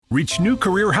Reach new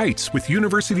career heights with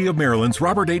University of Maryland's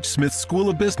Robert H. Smith School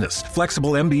of Business.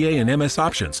 Flexible MBA and MS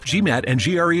options. GMAT and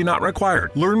GRE not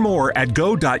required. Learn more at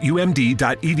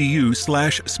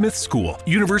go.umd.edu/Smith School.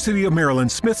 University of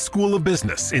Maryland Smith School of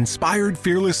Business. Inspired,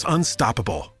 fearless,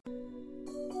 unstoppable.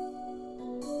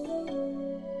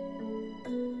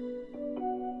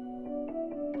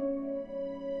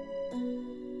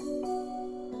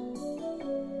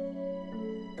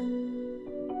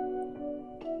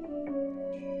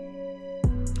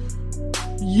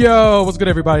 Yo, what's good,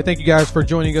 everybody? Thank you guys for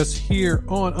joining us here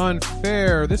on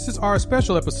Unfair. This is our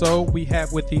special episode we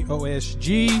have with the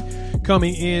OSG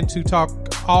coming in to talk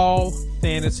all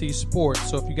fantasy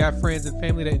sports. So if you got friends and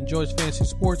family that enjoys fantasy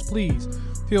sports, please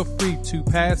feel free to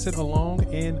pass it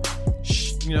along and,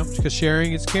 because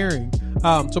sharing is caring.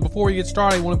 So before we get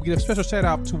started, I want to give a special shout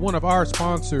out to one of our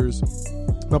sponsors,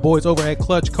 my boys over at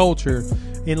Clutch Culture.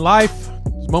 In life,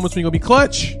 there's moments when you're going to be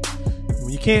clutch and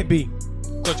when you can't be.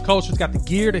 Clutch Culture's got the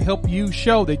gear to help you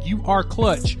show that you are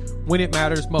clutch when it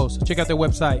matters most. So check out their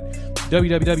website,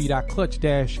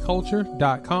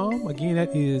 www.clutch-culture.com. Again,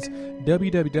 that is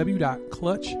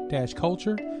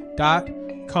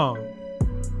www.clutch-culture.com.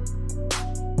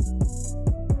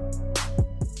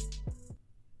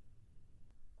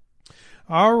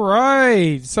 All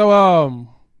right. So we're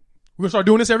going to start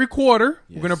doing this every quarter.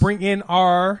 Yes. We're going to bring in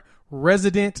our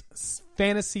resident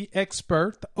fantasy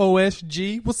expert, the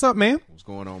OSG. What's up, man? What's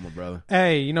going on, my brother?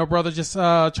 Hey, brother, just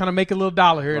trying to make a little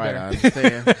dollar here and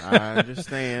there. I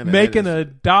understand. Making a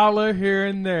dollar here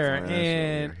and there.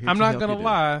 And I'm not going to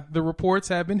lie, the reports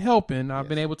have been helping. I've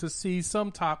been able to see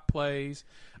some top plays,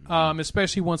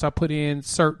 especially once I put in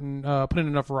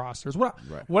enough rosters. What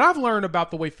I've learned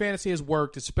about the way fantasy has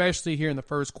worked, especially here in the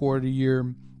first quarter of the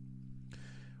year,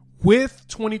 with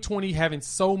 2020 having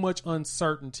so much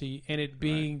uncertainty and it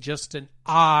being just an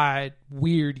odd,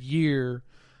 weird year,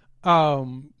 I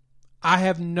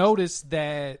have noticed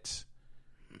that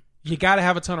you got to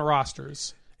have a ton of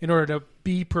rosters in order to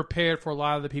be prepared for a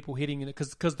lot of the people hitting it.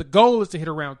 Because the goal is to hit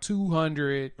around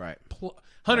 200. Right.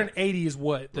 180 is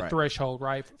what the threshold,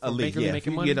 right? For if you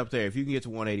can get up there, if you can get to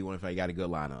 180, 185, you got a good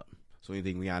lineup. So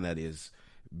anything beyond that is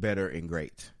better and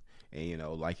great. And,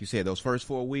 like you said, those first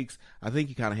 4 weeks, I think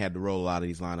you kind of had to roll a lot of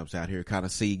these lineups out here, kind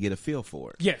of get a feel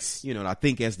for it. Yes. And I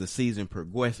think as the season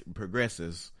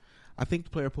progresses, I think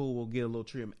the player pool will get a little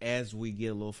trim as we get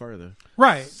a little further.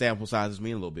 Right. Sample sizes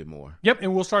mean a little bit more. Yep,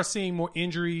 and we'll start seeing more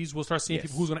injuries. We'll start seeing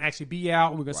people who's going to actually be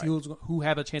out. We're going to see who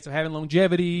have a chance of having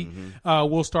longevity.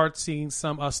 Mm-hmm. We'll start seeing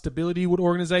some stability with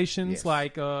organizations. Yes.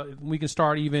 Like we can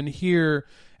start even here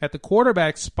at the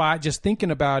quarterback spot, just thinking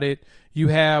about it. You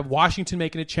have Washington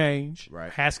making a change.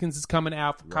 Right. Haskins is coming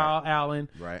out for Kyle Allen,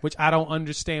 which I don't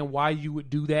understand why you would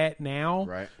do that now.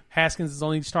 Right. Haskins has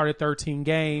only started 13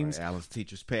 games. Right. Allen's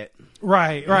teacher's pet.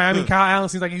 Right. I mean, Kyle Allen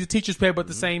seems like he's a teacher's pet, but at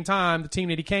the same time, the team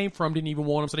that he came from didn't even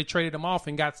want him, so they traded him off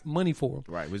and got money for him.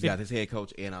 Right. He's got his head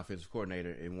coach and offensive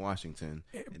coordinator in Washington,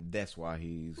 and that's why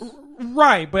he's...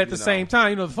 Right, but at the same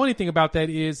time, the funny thing about that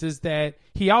is that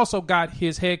he also got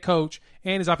his head coach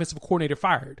and his offensive coordinator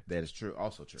fired. That is true.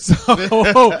 Also true. So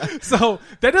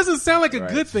that doesn't sound like a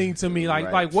good thing to me.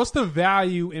 Like, what's the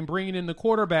value in bringing in the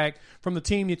quarterback from the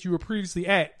team that you were previously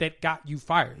at that got you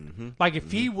fired? Mm-hmm. Like,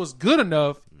 if he was good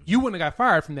enough, you wouldn't have got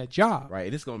fired from that job.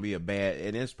 Right. It's going to be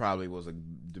and this probably was the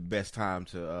best time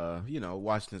to,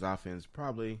 Washington's offense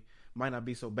probably wouldn't have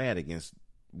been so bad against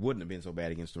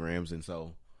the Rams. And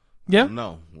so, yeah.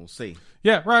 No, we'll see.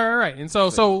 Yeah, right. And so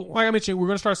like I mentioned, we're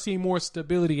going to start seeing more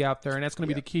stability out there, and that's going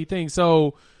to be the key thing.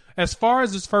 So as far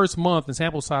as this first month and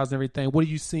sample size and everything, what are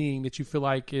you seeing that you feel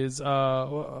like is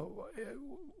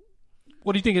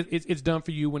what do you think it's done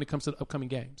for you when it comes to the upcoming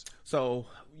games? So,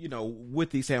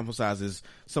 with these sample sizes,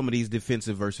 some of these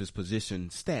defensive versus position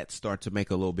stats start to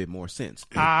make a little bit more sense.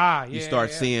 You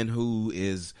start seeing who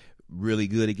is really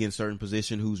good against certain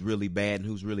position, who's really bad, and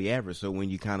who's really average. So when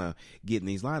you kind of getting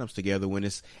these lineups together, when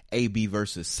it's A, B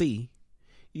versus C,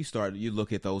 you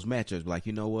look at those matchups like,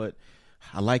 you know what,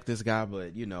 I like this guy,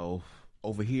 but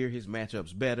over here his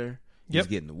matchup's better. He's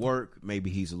getting to work. Maybe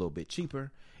he's a little bit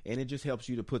cheaper. And it just helps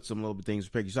you to put some little things in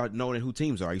perspective. You start knowing who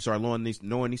teams are. You start knowing these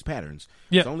patterns.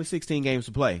 It's only 16 games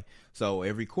to play. So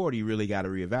every quarter you really got to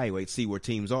reevaluate, see where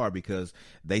teams are, because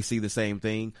they see the same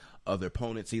thing. Other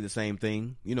opponents see the same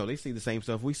thing. They see the same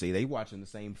stuff we see. They watching the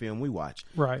same film we watch.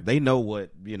 Right. They know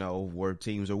where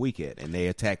teams are weak at, and they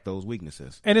attack those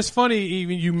weaknesses. And it's funny,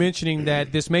 even you mentioning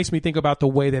that, this makes me think about the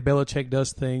way that Belichick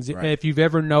does things. Right. If you've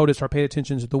ever noticed or paid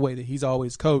attention to the way that he's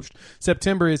always coached,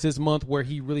 September is his month where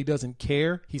he really doesn't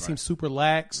care. He seems super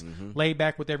lax, laid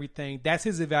back with everything. That's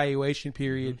his evaluation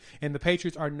period. And the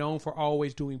Patriots are known for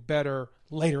always doing better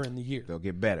later in the year. They'll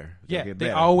get better.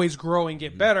 They always grow and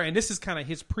get better. And this is kind of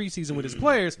his preseason with his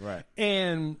players. Right.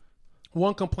 And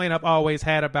one complaint I've always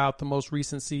had about the most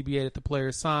recent CBA that the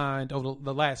players signed, over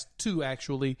the last two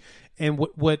actually, and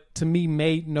what to me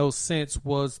made no sense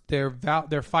was their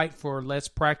fight for less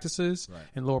practices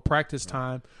and lower practice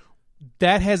time.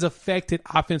 That has affected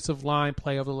offensive line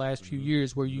play over the last few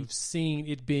years, where you've seen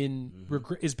it's been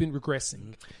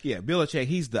regressing. Yeah, Belichick,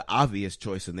 he's the obvious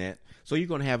choice in that. So you're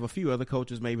going to have a few other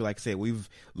coaches. Maybe, like I said, we've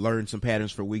learned some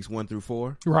patterns for weeks 1 through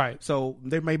 4. Right. So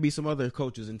there may be some other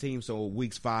coaches and teams. So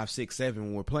weeks 5, 6, 7,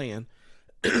 when we're playing,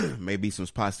 maybe some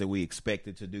spots that we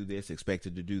expected to do this,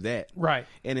 expected to do that. Right.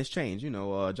 And it's changed.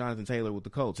 Jonathan Taylor with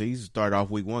the Colts, he started off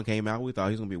week 1, came out, we thought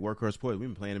he was going to be a workhorse player. We've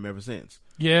been playing him ever since.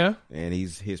 Yeah. And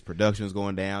his production is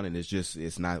going down, and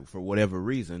it's not for whatever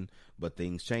reason, but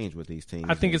things change with these teams.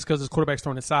 I think it's because his quarterback's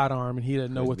throwing his sidearm, and he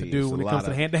doesn't know what to do when it comes to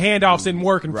the handoffs isn't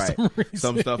working for some reason.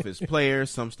 Some stuff is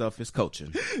players, some stuff is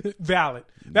coaching. Valid.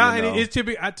 And it's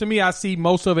to me, I see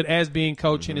most of it as being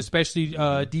coaching, especially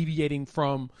deviating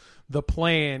from the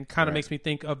plan. Kind of makes me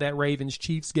think of that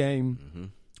Ravens-Chiefs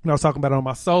game. When I was talking about it on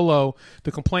my solo,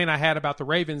 the complaint I had about the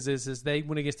Ravens is they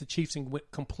went against the Chiefs and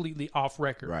went completely off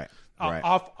record,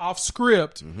 off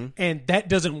script, and that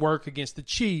doesn't work against the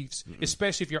Chiefs,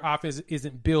 especially if your offense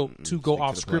isn't built to go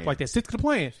off script like that. Stick to the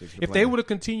plan. If they would have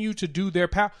continued to do their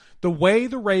power, the way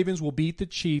the Ravens will beat the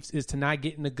Chiefs is to not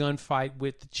get in a gunfight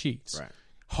with the Chiefs. Right.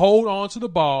 Hold on to the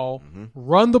ball,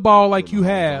 run the ball like you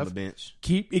have. On the bench.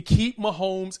 Keep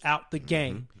Mahomes out the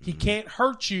game. He can't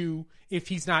hurt you if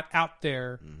he's not out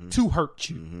there to hurt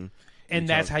you. And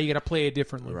that's how you got to play it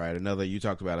differently. Right. You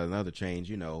talked about another change,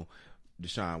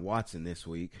 Deshaun Watson this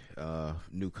week,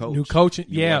 new coach. New coaching,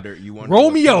 you wonder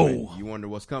Romeo. You wonder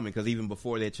what's coming, because even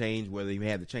before that change, whether he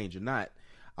had the change or not,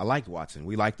 I liked Watson.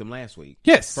 We liked him last week.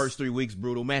 Yes. First 3 weeks,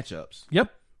 brutal matchups.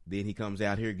 Yep. Then he comes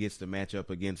out here, gets the matchup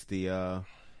against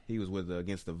he was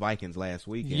against the Vikings last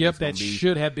week. Yep, that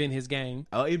should have been his game.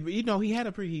 He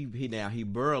had he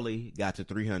barely got to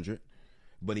 300.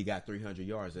 But he got 300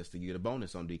 yards. That's to get a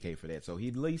bonus on DK for that. So he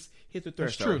at least hit the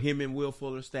threshold. Him and Will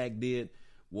Fuller Stack did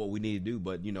what we need to do.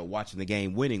 But, watching the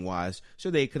game winning-wise,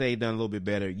 could they have done a little bit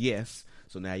better? Yes.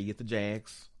 So now you get the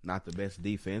Jags, not the best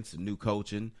defense, new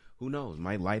coaching. Who knows?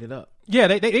 Might light it up. Yeah,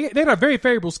 they had a very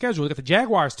favorable schedule. They got the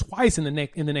Jaguars twice in the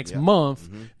next month.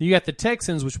 You got the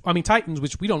Titans,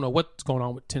 which we don't know what's going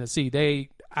on with Tennessee.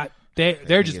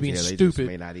 They're just being stupid.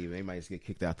 They might just get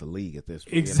kicked out the league at this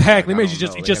point. Exactly. Maybe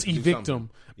just evict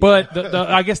them. But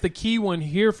I guess the key one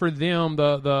here for them,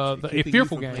 the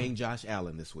fearful game, playing Josh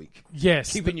Allen this week.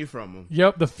 Yes, keeping you from him.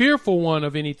 Yep. The fearful one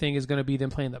of anything is going to be them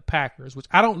playing the Packers, which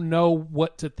I don't know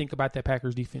what to think about that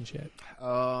Packers defense yet.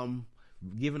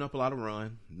 Giving up a lot of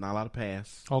run, not a lot of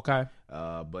pass. Okay.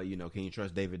 But can you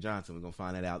trust David Johnson? We're gonna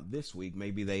find that out this week.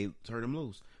 Maybe they turn him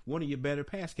loose. One of your better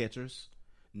pass catchers,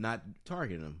 not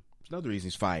targeting him. Another reason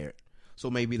he's fired. So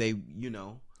maybe they,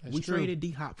 we traded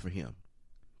D-Hop for him.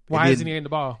 Why isn't he getting the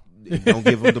ball? Don't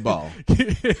give him the ball.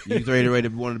 You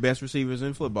traded one of the best receivers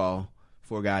in football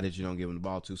for a guy that you don't give him the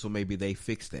ball to. So maybe they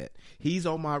fix that. He's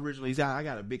on my original. I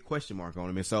got a big question mark on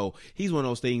him. And so he's one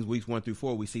of those things, weeks 1 through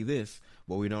 4, we see this,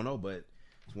 but we don't know. But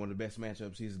it's one of the best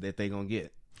matchups that they're going to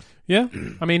get. Yeah.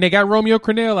 I mean, they got Romeo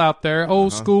Crennel out there,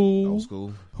 old school.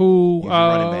 Who, use your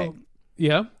running back.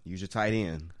 Yeah. Use your tight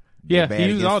end. Yeah, he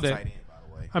uses all that.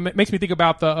 It makes me think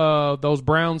about those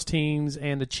Browns teams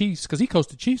and the Chiefs, because he coached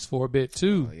the Chiefs for a bit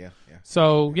too. Yeah.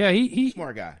 So he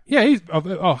smart guy. Yeah, he's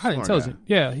highly intelligent.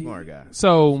 Guy. Yeah, smart guy.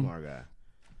 So smart guy.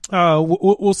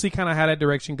 We'll see kind of how that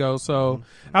direction goes. So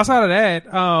outside of that,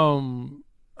 some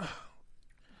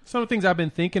of the things I've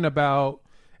been thinking about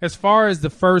as far as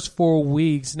the first 4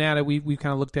 weeks, now that we've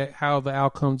kind of looked at how the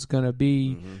outcome's going to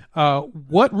be,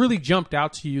 what really jumped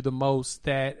out to you the most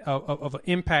that of an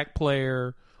impact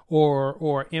player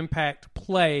or impact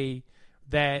play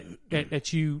that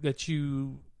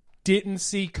you didn't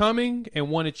see coming,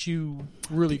 and one that you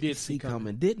really did see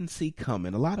coming? Didn't see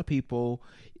coming. A lot of people,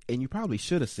 and you probably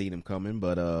should have seen him coming,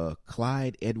 but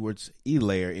Clyde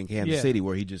Edwards-Helaire in Kansas City,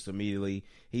 where he just immediately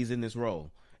he's in this role.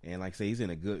 And like I say, he's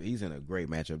in a great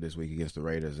matchup this week against the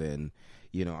Raiders. And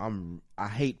I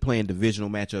hate playing divisional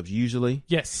matchups usually.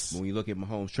 Yes. When you look at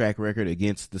Mahomes' track record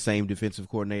against the same defensive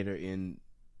coordinator in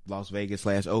Las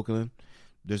Vegas/Oakland,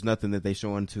 there's nothing that they're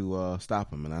showing to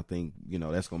stop him. And I think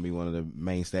that's going to be one of the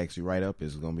main stacks you write up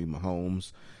is going to be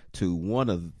Mahomes to one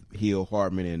of Hill,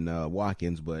 Hardman, and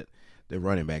Watkins, but they're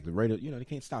running back. The Raiders, they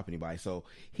can't stop anybody. So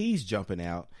he's jumping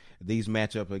out. These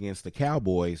matchup against the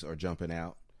Cowboys are jumping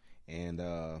out. And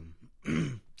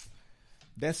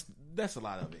that's That's a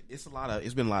lot of it. It's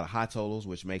been a lot of high totals,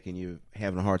 which making you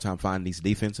having a hard time finding these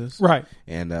defenses. Right.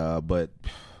 And but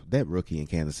that rookie in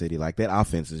Kansas City, like that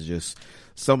offense is just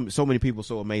so many people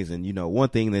so amazing. You know, one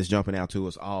thing that's jumping out to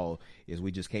us all is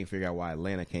we just can't figure out why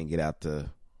Atlanta can't get out to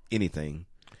anything.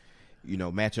 You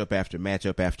know, matchup after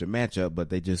matchup after matchup, but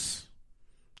they just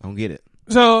don't get it.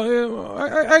 So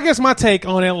I guess my take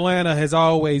on Atlanta has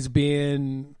always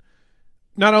been,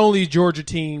 not only Georgia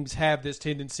teams have this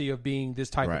tendency of being this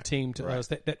type of team to us.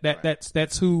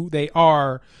 That's who they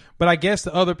are. But I guess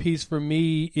the other piece for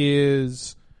me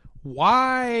is,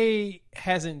 why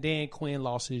hasn't Dan Quinn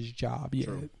lost his job yet?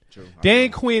 True.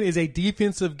 Dan Quinn is a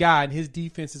defensive guy, and his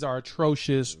defenses are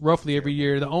atrocious roughly every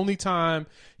year. The only time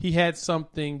he had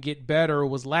something get better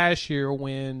was last year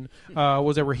when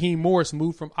Raheem Morris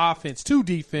moved from offense to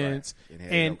defense,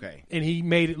 and he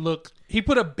made it look. He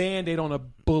put a Band-Aid on a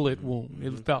bullet wound.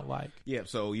 It felt like. Yeah.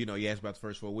 So you asked about the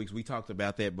first 4 weeks. We talked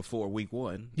about that before week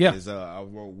 1. Yeah.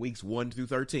 Weeks 1 through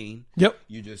 13. Yep.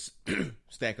 You just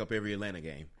stack up every Atlanta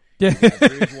game. Yeah.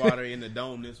 Bridgewater in the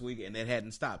Dome this week, and that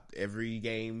hadn't stopped. Every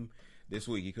game this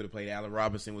week, he could have played Allen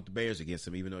Robinson with the Bears against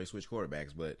him, even though they switched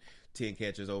quarterbacks. But 10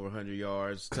 catches, over 100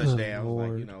 yards,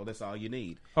 touchdowns, that's all you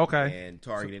need. Okay. And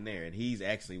targeting there. And he's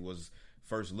actually was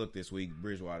first look this week,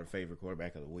 Bridgewater favorite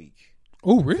quarterback of the week.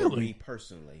 Oh, really? For me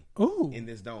personally. Oh. In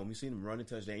this Dome. You've seen him running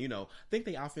touchdown. I think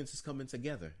the offense is coming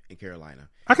together in Carolina.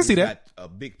 I can see that. Got a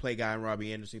big play guy in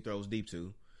Robbie Anderson, throws deep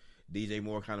to. DJ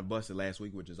Moore kind of busted last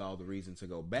week, which is all the reason to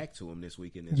go back to him this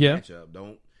week in this matchup.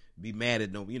 Don't be mad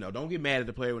at don't get mad at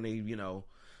the player when they,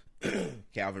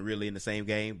 Calvin Ridley in the same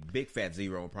game. Big fat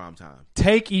 0 in prime time.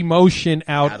 Take emotion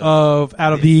out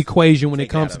of the equation when it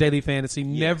comes to daily fantasy.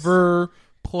 Yes. Never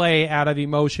play out of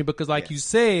emotion, because like you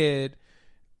said,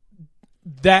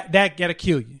 that gotta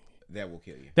kill you. That will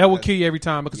kill you. That will kill you every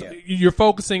time, because you're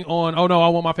focusing on, oh no, I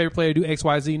want my favorite player to do X,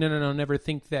 Y, Z. No, never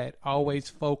think that. Always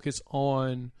focus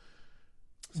on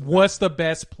what's the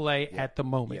best play at the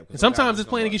moment. Yeah, and sometimes it's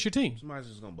playing against your team. Somebody's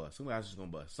just going to bust. Somebody's just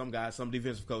going to bust. Some guys, some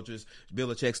defensive coaches,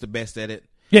 Belichick's the best at it.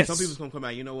 Yes. Some people's going to come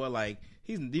out,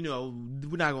 he's, we're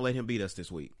not going to let him beat us this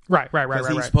week. Right. Because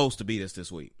he's supposed to beat us this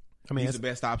week. I mean, he's the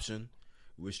best option.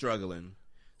 We're struggling.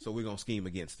 So we're going to scheme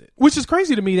against it. Which is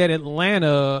crazy to me that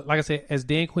Atlanta, like I said, as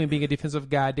Dan Quinn being a defensive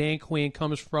guy, Dan Quinn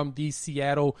comes from the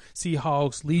Seattle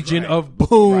Seahawks Legion of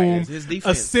Boom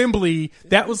assembly.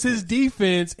 That was his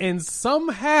defense. And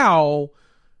somehow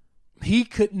he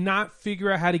could not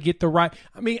figure out how to get the right.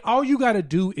 I mean, all you got to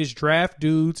do is draft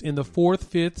dudes in the 4th,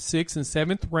 5th, 6th,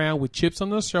 and 7th round with chips on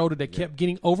their shoulder that kept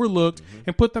getting overlooked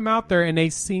and put them out there, and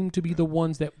they seem to be the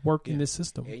ones that work in this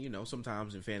system. And,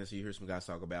 sometimes in fantasy you hear some guys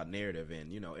talk about narrative,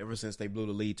 and, ever since they blew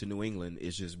the lead to New England,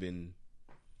 it's just been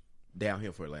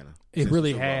downhill for Atlanta. It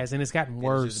really has, and it's gotten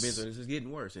worse. It's just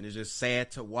getting worse, and it's just sad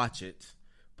to watch it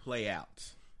play out.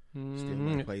 Still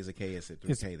may play Zacchaeus at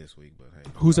 3K this week, but hey.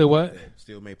 Who said what?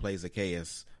 Still may play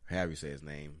Zacchaeus, however you say his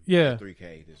name. Yeah.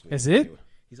 3K this week. Is it?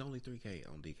 He's only 3K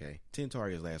on DK. 10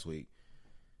 targets last week.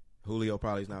 Julio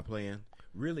probably is not playing.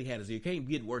 Really had a 0. Can't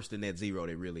get worse than that 0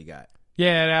 they really got.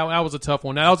 Yeah, that was a tough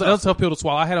one. That was a tough pill to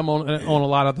swallow. I had him on a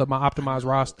lot of my optimized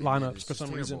roster lineups for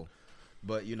some reason.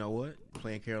 But you know what?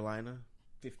 Playing Carolina,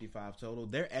 55 total.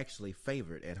 They're actually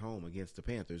favored at home against the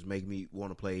Panthers. Make me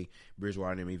want to play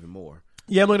Bridgewater and them even more.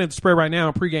 Yeah, I'm looking at the spread right now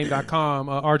on pregame.com,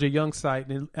 RJ Young site,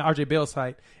 and RJ Bell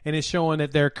site, and it's showing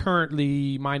that they're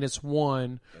currently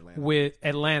 -1 with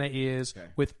Atlanta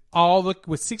with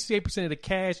 68% of the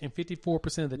cash and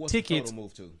 54% of the tickets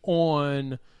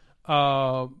on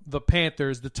the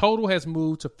Panthers. The total has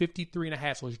moved to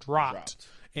 53.5, so it's dropped.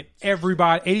 And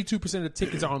 82% of the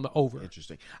tickets are on the over.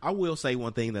 Interesting. I will say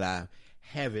one thing that I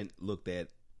haven't looked at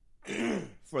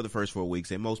for the first 4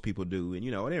 weeks, and most people do, and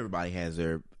everybody has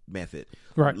their method.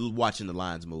 Right. Watching the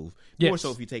lines move. Yes. More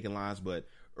so if you're taking lines, but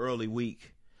early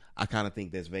week, I kind of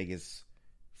think that's Vegas'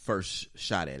 first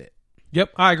shot at it.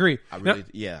 Yep, I agree. I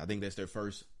think that's their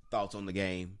first thoughts on the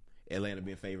game. Atlanta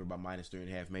being favored by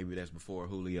 -3.5. Maybe that's before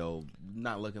Julio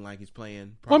not looking like he's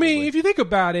playing. Probably. Well, I mean, if you think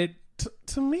about it,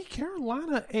 to me,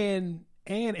 Carolina and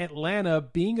Atlanta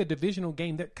being a divisional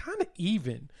game, they're kind of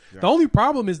even. Right. The only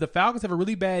problem is the Falcons have a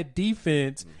really bad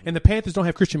defense, and the Panthers don't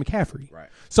have Christian McCaffrey. Right.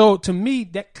 So to me,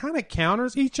 that kind of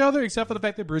counters each other, except for the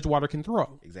fact that Bridgewater can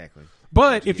throw. Exactly.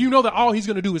 But if you know that all he's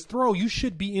going to do is throw, you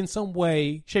should be in some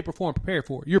way, shape, or form prepared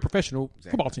for it. You're a professional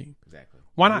football team. Exactly.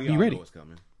 Why not be ready? Know what's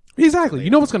coming. Exactly. You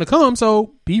know what's going to come,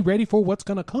 so be ready for what's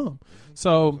going to come.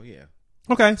 So yeah.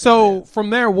 Okay, so from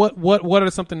there, what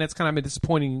are something that's kind of been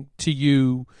disappointing to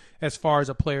you as far as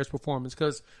a player's performance?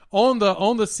 Because on the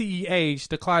CEH,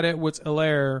 the Clyde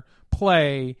Edwards-Helaire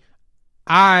play,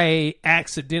 I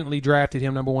accidentally drafted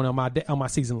him number 1 on my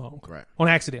season long. Right. On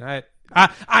accident.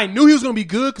 I knew he was going to be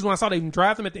good because when I saw they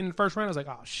draft him at the end of the first round, I was like,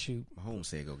 oh, shoot. Mahomes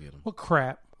said go get him. What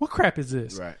crap? What crap is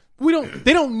this? Right.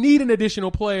 They don't need an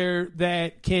additional player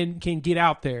that can get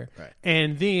out there. Right.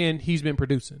 And then he's been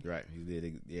producing. Right. He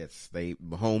did. Yes.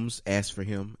 Mahomes asked for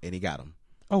him and he got him.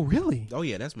 Oh, really? Oh,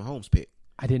 yeah. That's Mahomes' pick.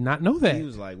 I did not know that. He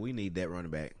was like, we need that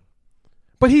running back.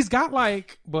 But he's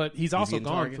also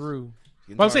gone through.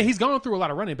 Well, I'm saying he's gone through a lot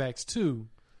of running backs too.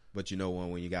 But you know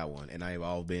when you got one. And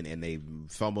they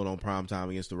fumbled on primetime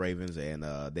against the Ravens, and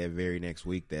that very next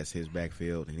week, that's his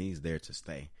backfield, and he's there to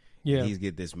stay. Yeah. And he's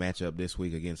get this matchup this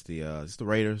week against the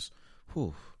Raiders.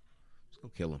 Whew. It's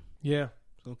going to kill him. Yeah.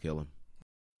 It's going to kill him.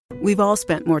 We've all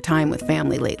spent more time with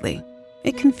family lately.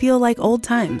 It can feel like old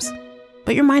times.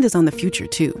 But your mind is on the future,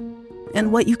 too.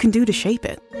 And what you can do to shape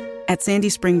it. At Sandy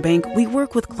Spring Bank, we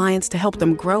work with clients to help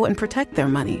them grow and protect their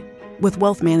money with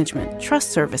wealth management,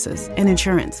 trust services, and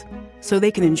insurance, so they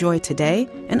can enjoy today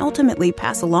and ultimately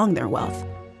pass along their wealth.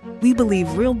 We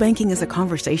believe real banking is a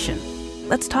conversation.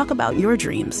 Let's talk about your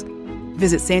dreams.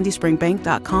 Visit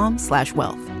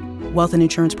sandyspringbank.com/wealth. Wealth and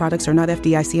insurance products are not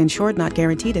FDIC insured, not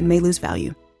guaranteed, and may lose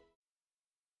value.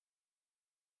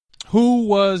 Who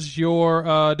was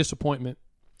your disappointment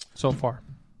so far?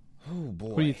 Oh, boy.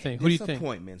 Who do you think?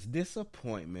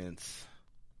 Disappointments.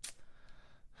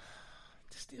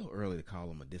 Still early to call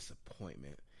them a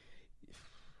disappointment.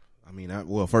 I mean,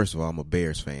 first of all, I'm a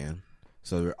Bears fan,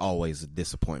 so they're always a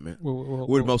disappointment.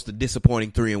 We're the most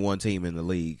disappointing 3-1 team in the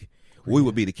league. We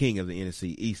would be the king of the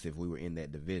NFC East if we were in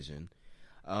that division.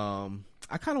 I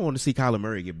kind of want to see Kyler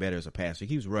Murray get better as a passer.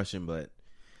 He keeps rushing, but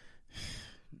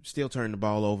still turning the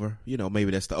ball over. You know,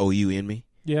 maybe that's the OU in me.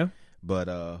 Yeah. But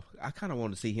I kind of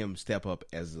want to see him step up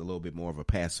as a little bit more of a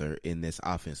passer in this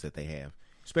offense that they have,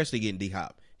 especially getting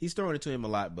D-Hop. He's throwing it to him a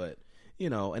lot, but, you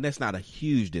know, and that's not a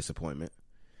huge disappointment.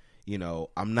 You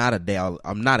know, I'm not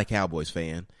a Cowboys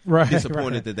fan. Right.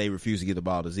 Disappointed that they refuse to get the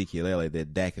ball to Ezekiel Elliott,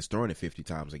 that Dak is throwing it 50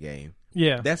 times a game.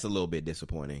 Yeah. That's a little bit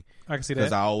disappointing. I can see that.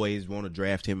 Because I always want to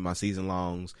draft him in my season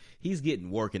longs. He's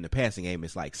getting work in the passing game.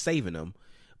 It's like saving him.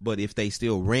 But if they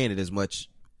still ran it as much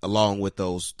along with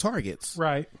those targets,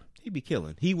 right, he'd be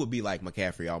killing. He would be like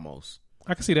McCaffrey almost.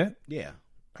 I can see that. Yeah.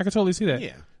 I can totally see that.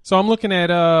 Yeah. So I'm looking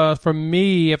at, for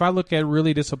me, if I look at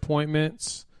really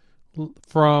disappointments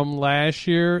from last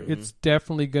year, it's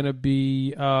definitely going to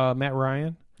be Matt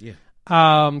Ryan. Yeah.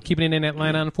 Keeping it in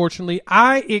Atlanta, unfortunately.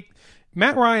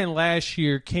 Matt Ryan last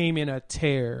year came in a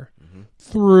tear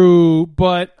through,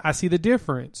 but I see the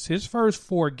difference. His first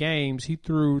 4 games, he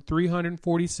threw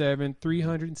 347,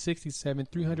 367,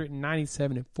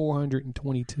 397, and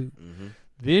 422.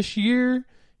 This year,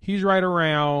 he's right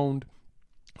around...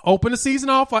 Opened the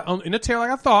season off in a tear like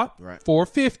I thought, right.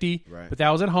 450, right. But that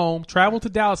was at home. Traveled to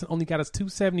Dallas and only got us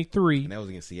 273. And that was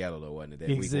against Seattle, though, wasn't it? That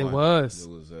Yes, week it one. was. It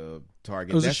was a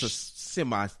target. That's a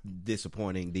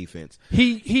semi-disappointing defense.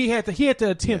 He had to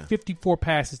attempt 54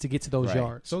 passes to get to those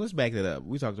yards. So let's back that up.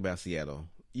 We talked about Seattle.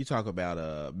 You talk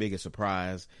about biggest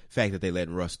surprise, fact that they let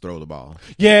Russ throw the ball.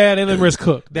 Yeah, they let Russ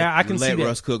cook. I can see that. Let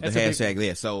Russ cook. That's the hashtag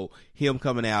there. So him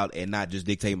coming out and not just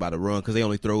dictating by the run, because they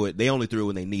only threw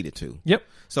when they needed to. Yep.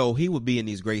 So he would be in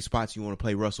these great spots. You want to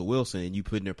play Russell Wilson, and you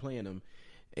put in there playing him,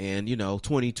 and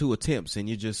 22 attempts, and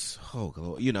you just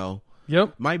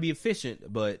Yep. Might be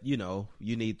efficient, but you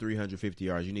need 350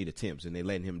 yards. You need attempts, and they're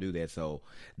letting him do that. So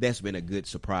that's been a good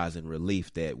surprise and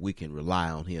relief that we can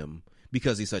rely on him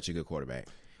because he's such a good quarterback.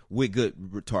 With good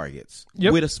targets,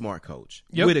 with a smart coach,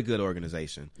 with a good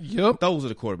organization. Yep. Those are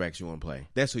the quarterbacks you want to play.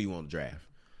 That's who you want to draft.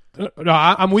 No,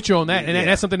 I'm with you on that, and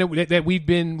that's something that we've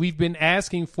been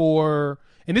asking for,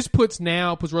 and this puts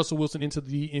Russell Wilson into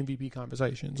the MVP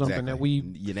conversation. Something that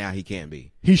now he can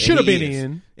be. He should have been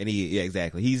in, and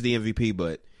exactly. He's the MVP,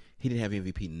 but he didn't have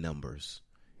MVP numbers.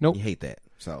 Nope. You hate that.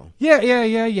 So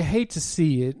yeah. You hate to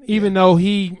see it, even though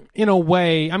he, in a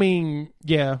way, I mean,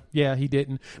 he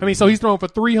didn't. I mean, so he's thrown for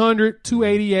 300,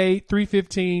 288,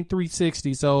 315,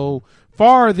 360. So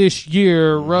far this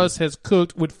year, Russ has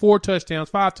cooked with 4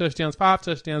 touchdowns, 5 touchdowns, 5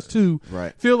 touchdowns, 2.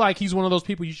 Right. Feel like he's one of those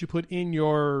people you should put in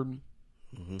your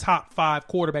top 5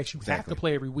 quarterbacks you have to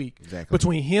play every week. Exactly.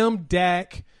 Between him,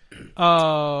 Dak,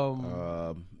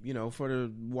 while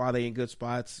they in good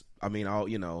spots. I mean,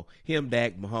 him,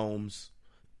 Dak, Mahomes.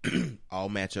 all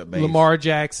matchup based. Lamar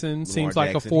Jackson seems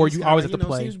like a 4 you always have to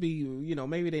play. Seems to be,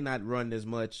 maybe they're not run as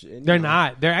much. And, they're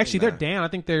not. They're actually they're down. I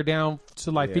think they're down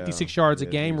to like 56 yards a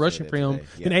game rushing for him.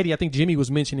 And 80. I think Jimmy was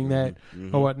mentioning that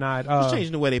or whatnot. Just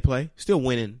changing the way they play. Still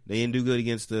winning. They didn't do good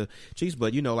against the Chiefs,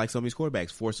 but like some of these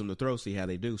quarterbacks force them to throw, see how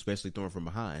they do, especially throwing from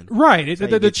behind. Right.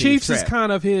 The Chiefs is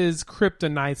kind of his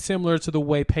kryptonite, similar to the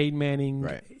way Peyton Manning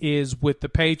is with the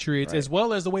Patriots, as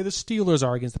well as the way the Steelers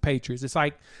are against the Patriots. It's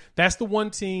like that's the one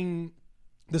team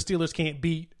the Steelers can't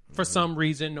beat for some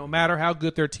reason, no matter how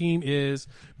good their team is.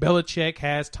 Belichick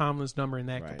has Tomlin's number in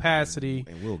that capacity.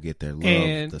 And we'll get there.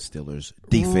 The Steelers'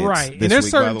 defense. Right. And there's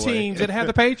certain teams that have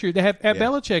the Patriots that have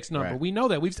Belichick's number. Right. We know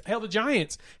that. The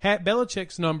Giants had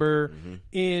Belichick's number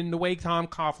in the way Tom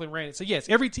Coughlin ran it. So, yes,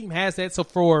 every team has that. So,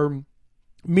 for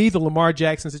me, the Lamar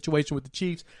Jackson situation with the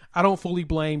Chiefs, I don't fully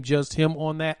blame just him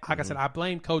on that. Like I said, I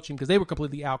blame coaching because they were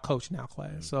completely out-coached and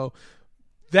outclassed. So,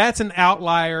 that's an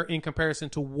outlier in comparison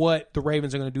to what the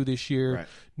Ravens are going to do this year. Right.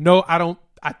 No, I don't.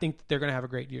 I think they're going to have a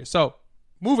great year. So,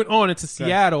 moving on into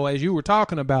Seattle, as you were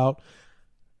talking about.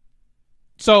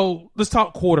 So, let's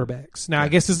talk quarterbacks. Now, I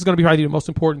guess this is going to be probably the most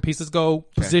important piece. Let's go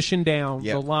position down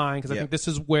the line because I think this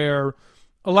is where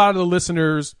a lot of the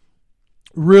listeners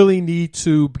really need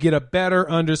to get a better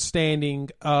understanding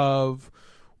of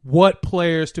what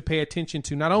players to pay attention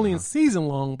to, not only in season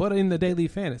long, but in the daily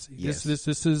fantasy. Yes.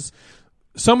 This is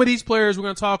some of these players we're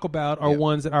going to talk about are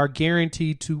ones that are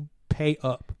guaranteed to pay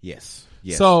up. Yes.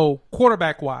 So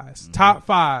quarterback wise, top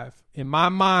 5 in my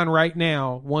mind right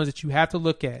now, ones that you have to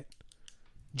look at: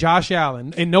 Josh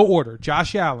Allen, in no order.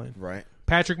 Josh Allen, right?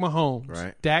 Patrick Mahomes,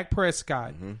 right? Dak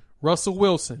Prescott, Russell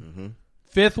Wilson.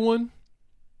 5th one.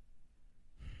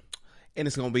 And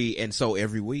it's going to be, and so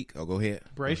every week, go ahead.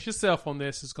 Brace yourself on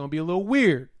this. It's going to be a little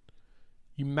weird.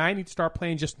 You might need to start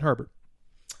playing Justin Herbert.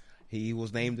 He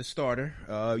was named the starter.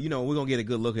 We're going to get a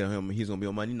good look at him. He's going to be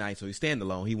on Monday night, so he's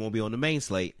standalone. He won't be on the main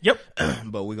slate. Yep.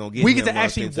 But we're going to get We get to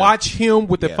actually watch him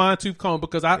with the fine-tooth comb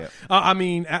because, I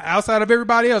mean, outside of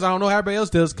everybody else, I don't know how everybody else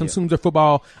does, consumes their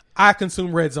football. I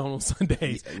consume Red Zone on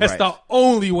Sundays. That's the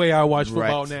only way I watch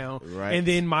football now. Right. And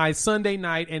then my Sunday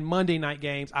night and Monday night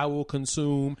games I will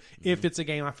consume if it's a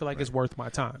game I feel like is worth my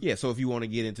time. Yeah, so if you want to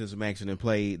get into some action and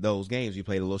play those games, you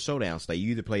play the little showdown slate.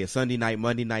 You either play a Sunday night,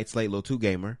 Monday night slate, little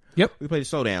 2-gamer. Yep. We play the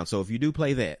showdown. So if you do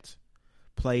play that,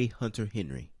 play Hunter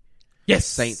Henry. Yes.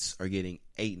 Saints are getting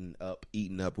eaten up,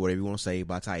 whatever you want to say,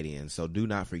 by tight ends. So do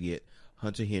not forget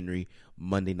Hunter Henry,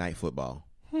 Monday Night Football.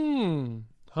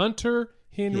 Hunter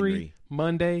Henry.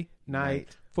 Monday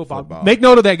Night Football. Make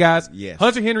note of that, guys. Yes.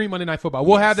 Hunter Henry, Monday Night Football.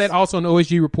 We'll have that also on the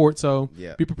OSG report, so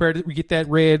be prepared to get that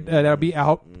read. That'll be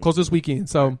out close this weekend.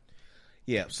 So,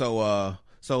 so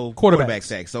quarterback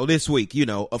stacks. So this week,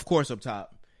 of course, up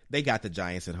top, they got the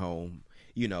Giants at home.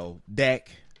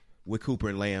 Dak with Cooper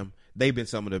and Lamb. They've been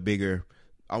some of the bigger,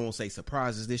 I won't say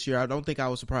surprises this year. I don't think I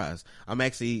was surprised. I'm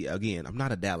actually, again, I'm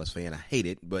not a Dallas fan. I hate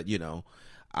it, but,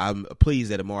 I'm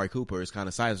pleased that Amari Cooper is kind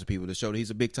of sizing people to show that he's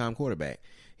a big-time quarterback.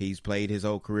 He's played his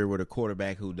whole career with a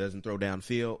quarterback who doesn't throw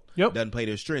downfield, doesn't play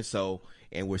to his strengths,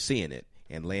 and we're seeing it.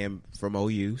 And Lamb from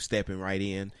OU stepping right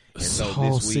in. And so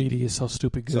this week, CD is so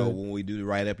stupid good. So when we do the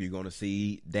write-up, you're going to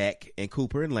see Dak and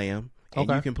Cooper and Lamb, and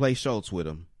you can play Schultz with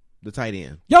them, the tight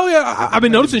end. I've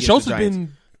been noticing Schultz has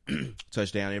been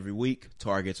touchdown every week.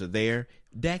 Targets are there.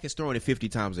 Dak is throwing it 50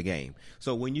 times a game.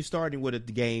 So when you're starting with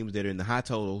the games that are in the high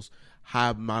totals, high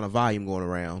amount of volume going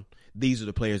around, these are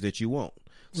the players that you want.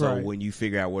 So when you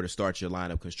figure out where to start your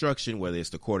lineup construction, whether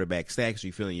it's the quarterback stacks or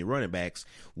you're filling your running backs,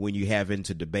 when you having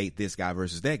to debate this guy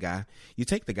versus that guy, you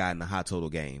take the guy in the high total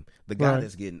game, the guy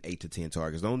that's getting 8 to 10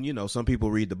 targets. Don't some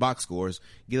people read the box scores,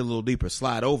 get a little deeper,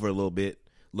 slide over a little bit,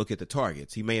 look at the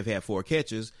targets. He may have had 4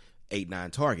 catches, 8,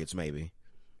 9 targets maybe.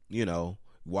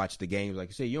 Watch the games. Like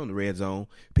you said, you're on the red zone.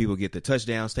 People get the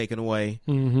touchdowns taken away.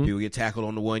 People get tackled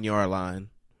on the 1-yard line.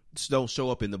 Just don't show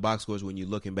up in the box scores when you're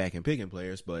looking back and picking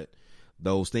players, but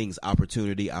those things,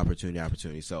 opportunity.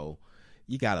 So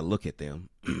you got to look at them.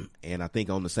 And I think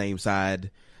on the same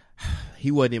side, he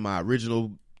wasn't in my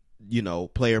original,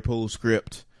 player pool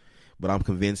script, but I'm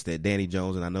convinced that Danny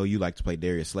Jones, and I know you like to play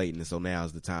Darius Slayton, and so now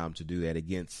is the time to do that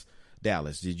against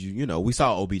Dallas. Did we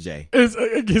saw OBJ. It's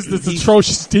against this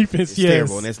atrocious defense, it's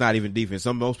terrible, and it's not even defense.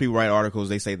 Most people write articles,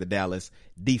 they say the Dallas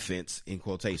defense in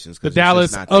quotations. The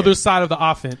Dallas other side of the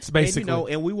offense,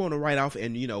 basically. And we want to write off,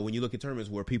 and when you look at tournaments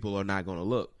where people are not going to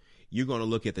look, you're going to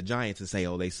look at the Giants and say,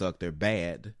 oh, they suck, they're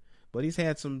bad. But he's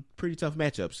had some pretty tough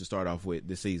matchups to start off with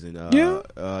this season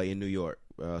in New York.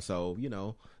 So,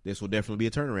 this will definitely be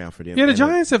a turnaround for them. Yeah, the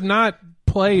Giants have not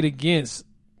played against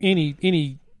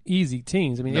any easy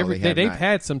teams. I mean, No, they've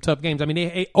had some tough games. I mean,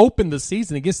 they opened the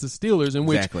season against the Steelers, in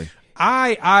which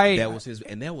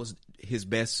that was his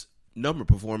best number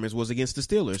performance was against the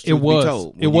Steelers. It was.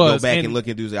 When you go back and look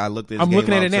and do. I looked at. I'm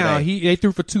looking at it now. They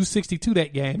threw for 262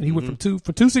 that game, and he went from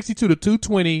 262 to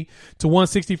 220 to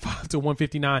 165 to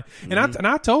 159. And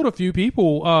I told a few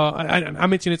people. I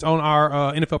mentioned it's on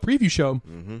our NFL preview show.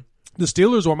 Mm-hmm. The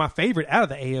Steelers are my favorite out of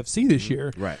the AFC this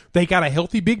year. Right. They got a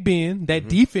healthy Big Ben. That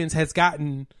defense has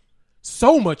gotten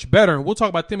so much better, and we'll talk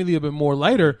about them a little bit more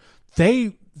later.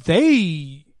 I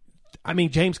mean,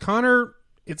 James Conner.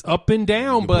 It's up and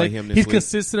down, but he's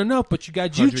consistent enough. But you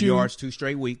got Juju. 100 yards, 2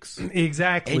 straight weeks.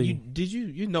 Exactly. And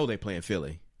you know they playing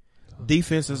Philly.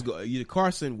 Defense is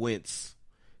Carson Wentz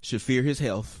should fear his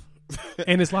health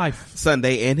and his life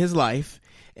Sunday and his life.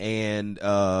 And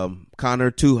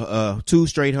Connor 2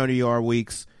 straight 100-yard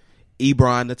weeks.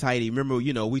 Ebron the tight end. Remember,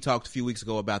 we talked a few weeks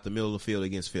ago about the middle of the field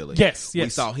against Philly. Yes. We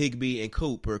saw Higbee and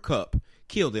Kupp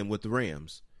kill them with the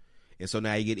Rams, and so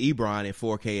now you get Ebron and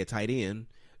 4K at tight end.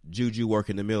 Juju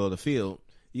work in the middle of the field,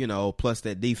 plus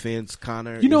that defense.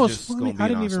 Connor, it's funny. I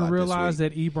didn't even realize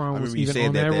that Ebron was even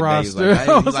on that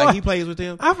roster. He plays with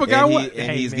them. I forgot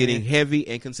he's getting heavy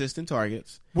and consistent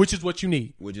targets, which is what you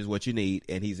need.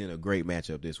 And he's in a great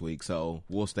matchup this week. So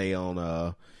we'll stay on.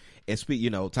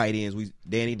 And tight ends.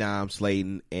 Danny Dimes,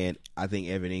 Slayton, and I think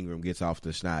Evan Ingram gets off the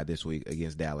schneid this week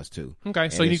against Dallas too. Okay,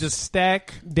 so you need to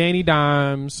stack Danny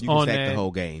Dimes on stack the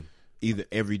whole game. Either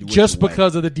every just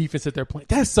because of the defense that they're playing.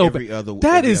 That's so bad.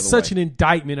 That is such an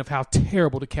indictment of how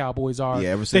terrible the Cowboys are.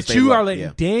 Yeah, that you are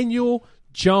letting Daniel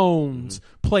Jones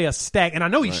play a stack. And I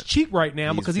know he's cheap right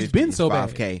now because he's been so bad.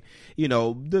 $5K.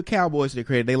 The Cowboys, to their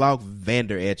credit, they lost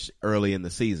Vander Esch early in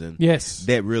the season. Yes.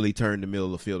 That really turned the middle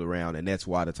of the field around, and that's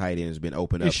why the tight end has been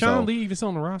opened up. Is Sean Lee even still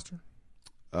on the roster?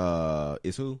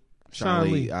 Is who?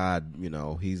 Sean Lee.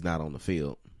 He's not on the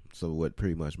field, so what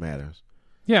pretty much matters.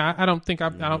 Yeah, I don't think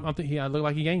he look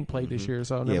like he ain't played this year.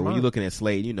 So when you're looking at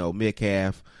Slade,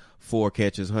 Metcalf, 4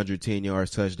 catches, 110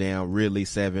 yards, touchdown. Ridley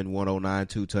 7, 109,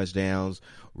 2 touchdowns.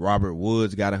 Robert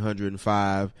Woods got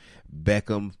 105.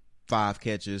 Beckham 5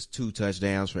 catches, 2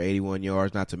 touchdowns for 81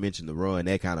 yards. Not to mention the run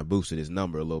that kind of boosted his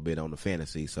number a little bit on the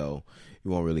fantasy. So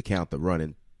you won't really count the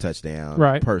running touchdown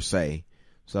per se.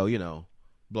 So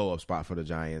blow up spot for the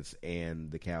Giants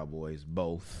and the Cowboys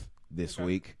both this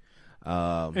week.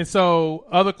 And so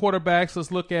other quarterbacks,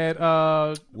 let's look at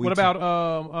what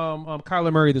about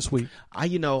Kyler Murray this week? I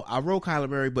wrote Kyler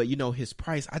Murray, but his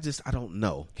price, I don't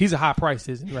know. He's a high price,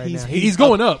 isn't he? Now he's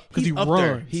going up because he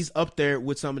runs. He's up there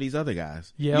with some of these other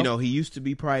guys. Yeah, he used to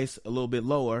be priced a little bit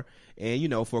lower,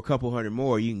 and for a couple hundred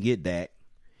more, you can get Dak.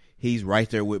 He's right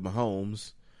there with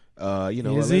Mahomes.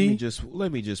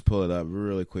 Let me just pull it up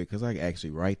really quick because I actually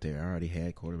right there. I already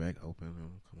had quarterback open.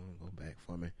 Come on, go back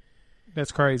for me.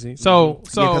 That's crazy. So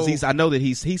because I know that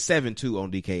he's 7'2"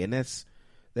 on DK, and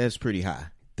that's pretty high.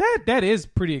 That is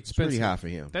pretty expensive. It's pretty high for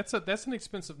him. That's an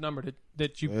expensive number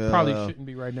that you probably shouldn't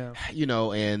be right now.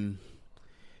 And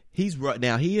he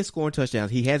is scoring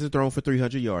touchdowns. He hasn't thrown for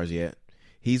 300 yards yet.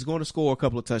 He's going to score a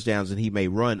couple of touchdowns, and he may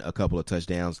run a couple of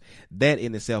touchdowns. That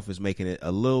in itself is making it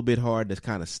a little bit hard to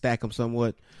kind of stack him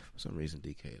somewhat. For some reason,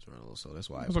 DK is running a little, so that's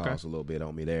why it paused a little bit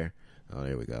on me there. Oh,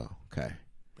 there we go. Okay.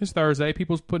 It's Thursday.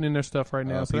 People's putting in their stuff right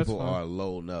now. So people are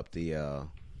loading up the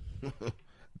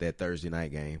that Thursday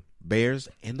night game. Bears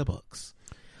and the Bucks.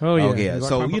 Oh yeah.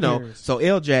 Okay. So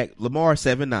L-Jack, Lamar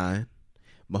 7'9",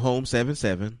 Mahomes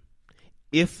 7'7".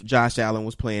 If Josh Allen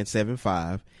was playing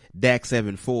 7'5", Dak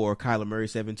 7'4", Kyler Murray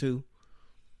 7'2",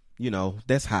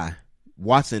 that's high.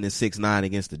 Watson is 6'9"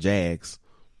 against the Jags.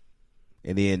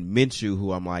 And then Minshew,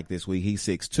 who I'm like this week, he's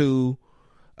 6'2".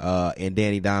 And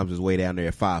Danny Dimes is way down there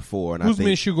at 5'4". And who's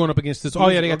Minshew going up against this? Oh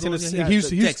yeah, they got Tennessee,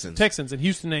 Texans, and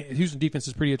Houston defense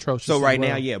is pretty atrocious. So right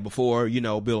now, before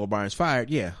Bill O'Brien's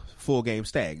fired, full game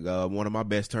stack. One of my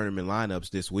best tournament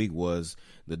lineups this week was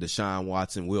the Deshaun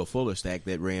Watson, Will Fuller stack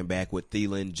that ran back with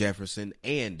Thielen, Jefferson,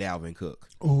 and Dalvin Cook.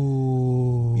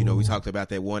 Ooh, we talked about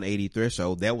that 180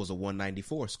 threshold. That was a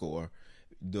 194 score.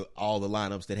 All the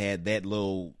lineups that had that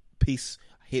little piece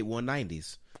hit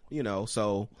 190s.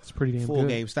 So it's pretty damn full good.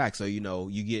 game stack. So you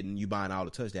buying all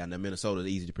the touchdowns. Now Minnesota is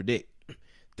easy to predict.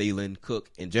 Thielen, Cook,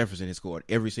 and Jefferson has scored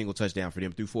every single touchdown for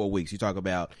them through 4 weeks. You talk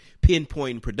about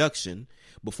pinpointing production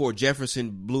before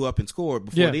Jefferson blew up and scored.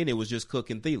 Before then, it was just Cook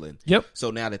and Thielen. Yep.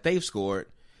 So now that they've scored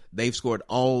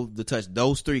all the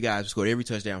those 3 guys have scored every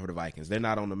touchdown for the Vikings. They're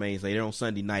not on the main slate. They're on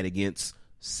Sunday night against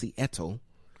Seattle.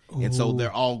 And so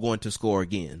they're all going to score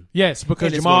again. Yes,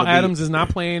 because Jamal Adams is not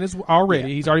playing already.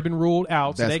 Yeah. He's already been ruled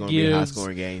out. So that's going to be a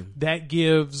high-scoring game. That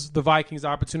gives the Vikings the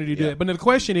opportunity to do it. But the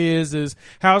question is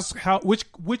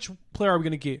which player are we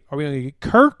going to get? Are we going to get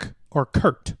Kirk or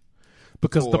Kurt?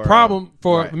 Because the problem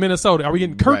for Minnesota, are we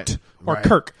getting Kurt or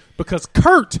Kirk? Because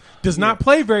Kurt does not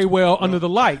play very well under the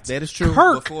lights. That is true.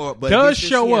 Kirk does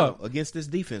show up. Against this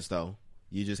defense, though.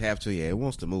 You just have to, it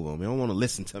wants to move on me. I don't want to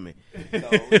listen to me.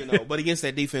 So, but against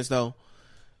that defense, though,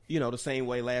 the same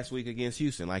way last week against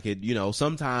Houston. Like,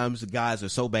 sometimes the guys are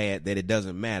so bad that it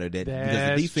doesn't matter. Because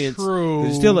the defense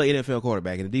is still an NFL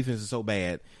quarterback, and the defense is so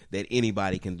bad that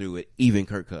anybody can do it, even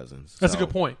Kirk Cousins. That's a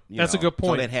good point. That's a good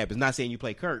point. So that happens. Not saying you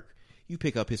play Kirk. You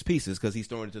pick up his pieces because he's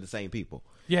throwing it to the same people.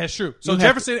 Yeah, it's true. So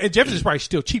Jefferson's probably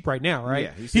still cheap right now, right?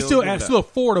 Yeah, he's still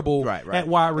affordable at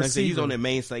wide receiver. He's on their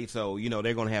main slate, so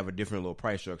they're going to have a different little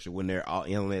price structure when they're all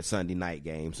in on that Sunday night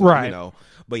game. So, right.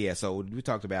 But yeah, so we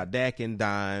talked about Dak and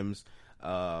Dimes,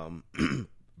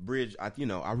 Bridge. I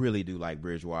really do like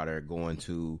Bridgewater going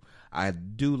to. I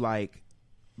do like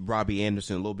Robbie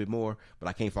Anderson a little bit more, but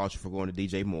I can't fault you for going to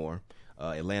DJ Moore.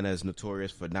 Atlanta is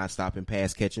notorious for not stopping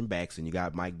pass-catching backs, and you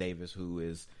got Mike Davis, who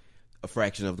is a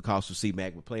fraction of the cost of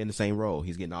C-Mac, but playing the same role.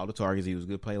 He's getting all the targets. He was a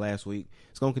good play last week.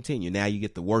 It's going to continue. Now you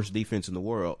get the worst defense in the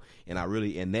world, and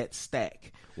that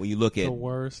stack, when you look at the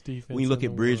worst defense, when you look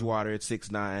at Bridgewater at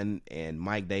 6'9" and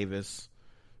Mike Davis,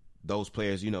 those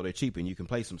players, they're cheap, and you can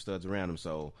play some studs around them.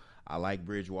 So I like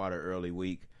Bridgewater early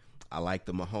week. I like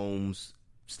the Mahomes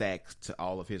stack to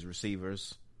all of his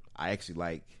receivers. I actually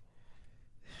like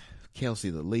Kelsey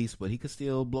the least, but he could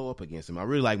still blow up against him. I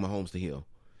really like Mahomes to Hill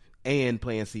and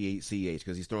playing CH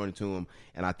because he's throwing it to him,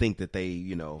 and I think that they,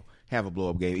 have a blow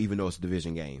up game, even though it's a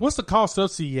division game. What's the cost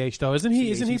of CH though? Isn't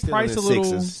he priced a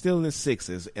little? Still in his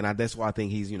sixes, and that's why I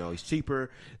think he's he's cheaper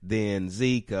than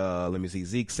Zeke. Let me see,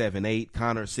 Zeke 7'8",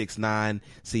 Connor 6'9",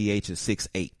 CH is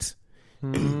 6'8".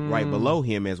 Right below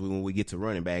him, when we get to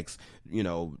running backs,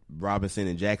 Robinson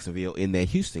and Jacksonville in that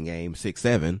Houston game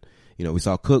 6'7". We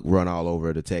saw Cook run all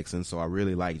over the Texans, so I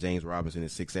really like James Robinson at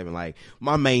 6'7". Like,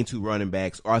 my main two running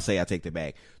backs, or I take that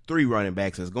back, 3 running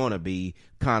backs is going to be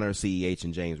Connor, CEH,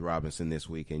 and James Robinson this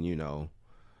week. And,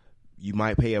 you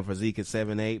might pay up for Zeke at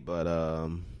 7'8", but, I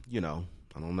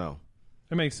don't know.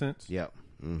 It makes sense. Yep.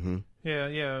 Mm-hmm. Yeah.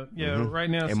 Mm-hmm. Right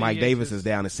now, and Mike Davis is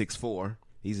down to 6'4".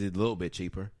 He's a little bit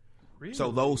cheaper. Really?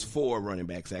 So those 4 running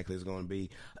backs actually is going to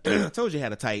be. I told you I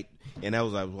had a tight, and that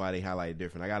was why they highlighted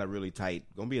different. I got a really tight,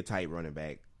 going to be a tight running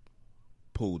back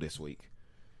pool this week,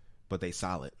 but they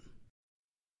solid.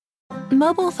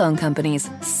 Mobile phone companies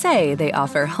say they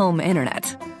offer home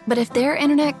internet, but if their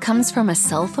internet comes from a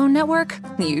cell phone network,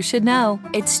 you should know.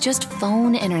 It's just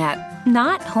phone internet,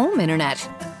 not home internet.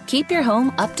 Keep your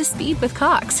home up to speed with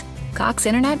Cox. Cox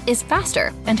Internet is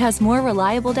faster and has more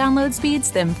reliable download speeds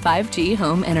than 5G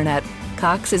home internet.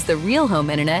 Cox is the real home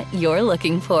internet you're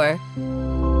looking for.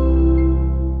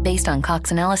 Based on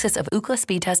Cox analysis of Ookla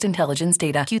speed test intelligence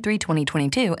data, Q3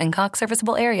 2022, and Cox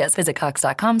serviceable areas. Visit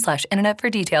cox.com/internet for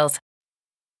details.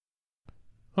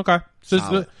 Okay.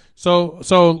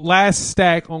 So last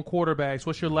stack on quarterbacks.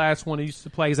 What's your last one you used to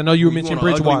play? Because I know you were mentioning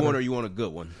Bridgewater. You want an ugly one or you want a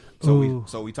good one?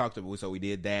 We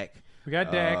did Dak. We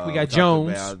got Dak. We got Jones.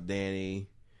 We talked about Danny,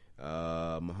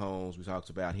 Mahomes. We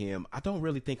talked about him. I don't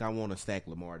really think I want to stack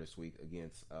Lamar this week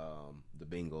against the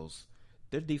Bengals.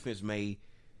 Their defense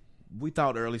we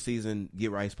thought early season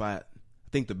get right spot. I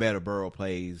think the better Burrow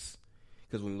plays,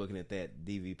 because when you're looking at that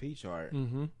DVP chart,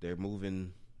 they're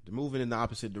moving in the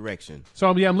opposite direction. So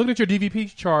I'm looking at your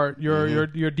DVP chart. Your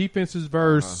defenses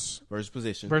versus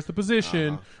position. Versus the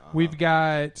position. We've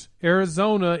got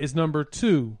Arizona is number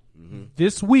 2.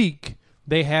 This week,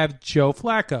 they have Joe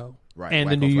Flacco and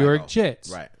the New York Jets.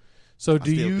 Right. So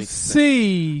do you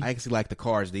see... I actually like the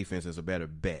Cards defense as a better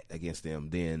bet against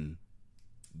them than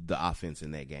the offense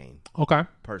in that game. Okay.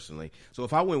 Personally. So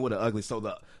if I went with an ugly... So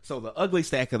the ugly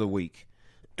stack of the week,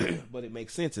 but it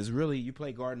makes sense, is really you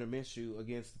play Gardner Minshew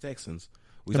against the Texans.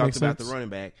 We talked about the running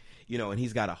back, and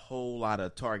he's got a whole lot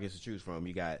of targets to choose from.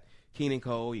 You got Keenan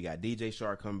Cole, you got DJ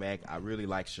Shark come back. I really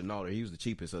like Shenaulter. He was the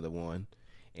cheapest of the one.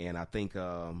 And I think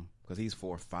because he's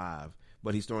 4.5,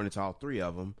 but he's throwing it to all 3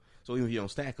 of them. So even if you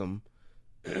don't stack them,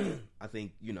 I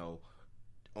think,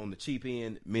 on the cheap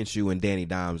end, Minshew and Danny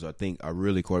Dimes are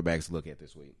really quarterbacks to look at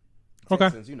this week. Okay.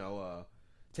 Texans,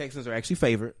 Texans are actually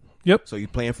favored. Yep. So you're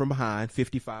playing from behind,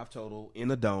 55 total in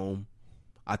the dome.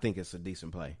 I think it's a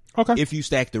decent play. Okay. If you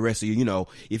stack the rest of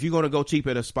if you're going to go cheap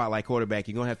at a spot like quarterback,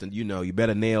 you're going to have to, you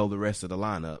better nail the rest of the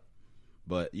lineup.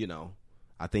 But,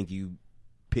 I think you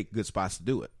pick good spots to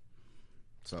do it.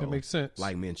 So that makes sense.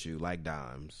 Like Minshew, like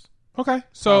Dimes. Okay,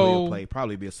 so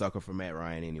probably be a sucker for Matt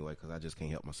Ryan anyway because I just can't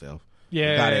help myself.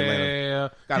 Yeah,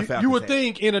 you would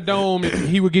think in a dome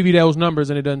he would give you those numbers,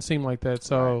 and it doesn't seem like that.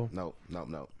 So no.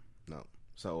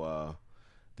 So I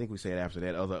think we said after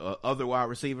that other wide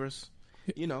receivers,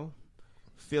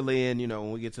 fill in.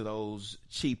 When we get to those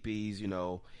cheapies,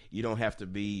 you don't have to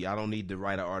be. I don't need to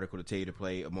write an article to tell you to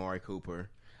play Amari Cooper.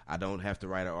 I don't have to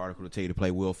write an article to tell you to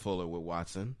play Will Fuller with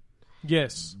Watson.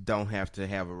 Yes. Don't have to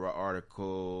have an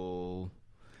article.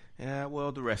 Yeah,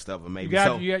 well, the rest of them maybe. You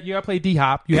got to play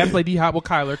D-Hop. You have to play D-Hop with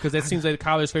Kyler because that seems like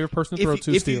Kyler's favorite person to throw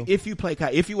to still. If you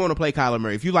want to play Kyler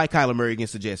Murray, if you like Kyler Murray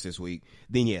against the Jets this week,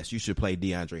 then yes, you should play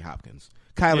DeAndre Hopkins.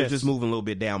 Kyler's just moving a little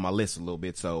bit down my list a little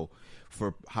bit, so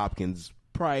for Hopkins'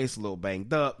 price, a little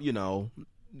banged up,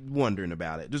 wondering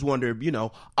about it. Just wonder,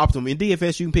 optimum. In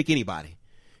DFS, you can pick anybody.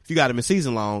 If you got him in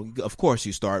season long, of course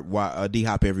you start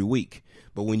D-Hop every week.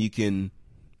 But when you can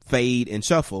fade and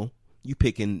shuffle, you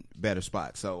picking better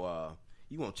spots. So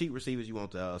you want cheap receivers, you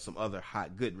want some other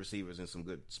good receivers in some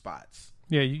good spots.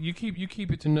 Yeah, you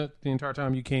keep it to nut the entire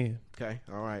time you can. Okay,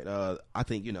 all right. I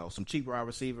think some cheap wide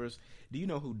receivers. Do you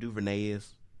know who Duvernay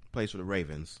is? Plays for the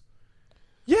Ravens.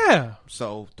 Yeah.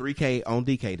 So $3K on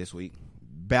DK this week,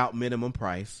 about minimum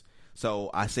price. So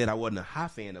I said I wasn't a high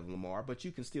fan of Lamar, but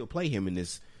you can still play him in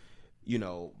this.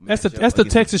 That's the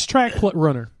Texas track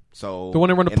runner. So the one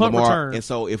that run the punt return. And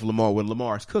so when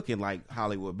Lamar's cooking like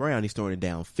Hollywood Brown, he's throwing it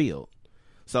downfield.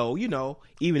 So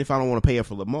even if I don't want to pay up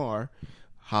for Lamar,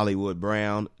 Hollywood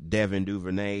Brown, Devin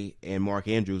Duvernay, and Mark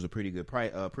Andrews are pretty good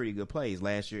plays.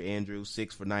 Last year, Andrews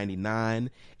 6 for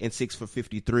 99 and 6 for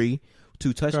 53,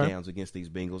 2 touchdowns against these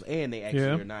Bengals, and they actually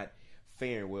are not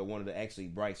faring well. One of the actually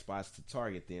bright spots to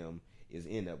target them is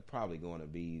end up probably going to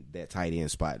be that tight end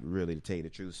spot, really, to tell you the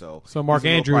truth. So Mark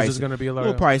Andrews is going to be a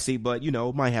little pricey, but,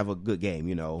 might have a good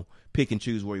game, Pick and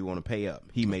choose where you want to pay up.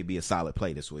 He may be a solid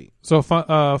play this week. So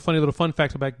funny little fun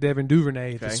fact about Devin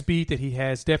Duvernay, the speed that he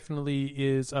has definitely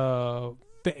is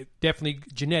definitely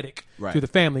genetic to the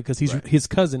family because his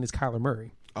cousin is Kyler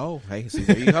Murray. Oh, hey, see,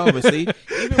 there you go. But see,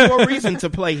 even more reason to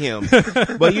play him.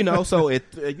 But, so,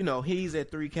 he's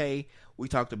at $3K. We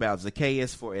talked about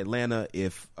Zacchaeus for Atlanta.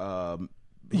 If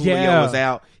Julio is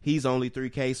out, he's only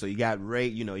 $3K. So you got Ray,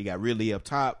 you got Ridley up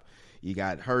top. You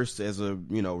got Hurst as a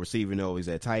receiver. He's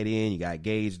at tight end. You got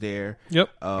Gage there. Yep.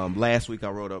 Last week I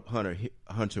wrote up Hunter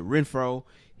Renfrow.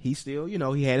 He still,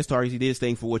 he had his targets. He did his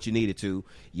thing for what you needed to.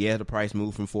 Yeah, the price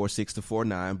moved from 4.6 to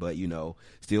 4.9, but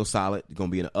still solid.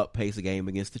 Going to be in an up pace game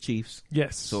against the Chiefs.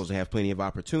 Yes. So they have plenty of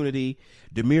opportunity.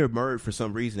 Demir Bird, for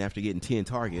some reason, after getting 10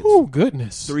 targets. Oh,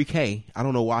 goodness. $3K. I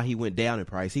don't know why he went down in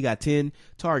price. He got 10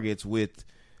 targets with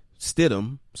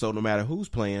Stidham. So no matter who's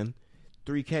playing,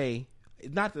 $3K.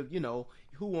 Not the,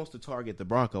 who wants to target the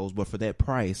Broncos, but for that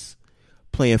price,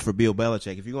 playing for Bill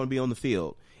Belichick, if you're going to be on the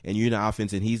field and you're in the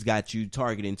offense and he's got you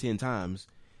targeting 10 times,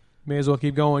 may as well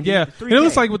keep going. Yeah, and it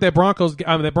looks like with that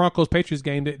Broncos Patriots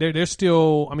game, they're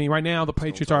still. I mean, right now the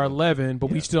Patriots are 11, but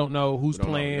we still don't know who's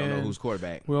playing. We don't know who's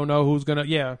quarterback. We don't know who's gonna.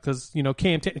 Yeah, because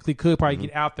Cam technically could probably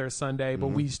get out there Sunday, but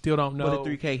we still don't know. But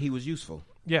at $3K, he was useful.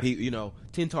 Yeah, he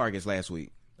 10 targets last week.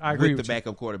 I agree with the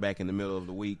backup quarterback in the middle of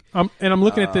the week. And I'm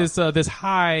looking at this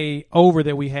high over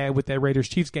that we had with that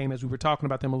Raiders-Chiefs game as we were talking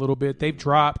about them a little bit. They've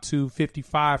dropped to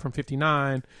 55 from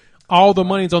 59. All the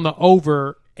money's on the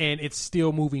over, and it's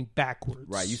still moving backwards.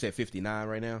 Right. You said 59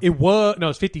 right now?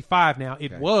 It's 55 now.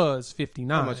 It was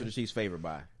 59. How much are the Chiefs favored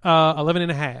by?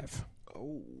 11.5.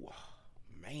 Oh,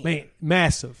 man,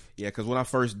 massive. Yeah, because when I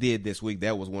first did this week,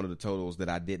 that was one of the totals that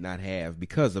I did not have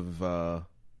because of I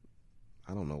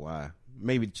don't know why.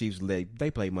 Maybe the Chiefs they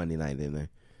play Monday night, didn't they?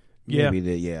 Yeah.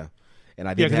 And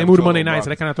I didn't because they moved to Monday night,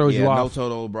 so that kind of throws you off. No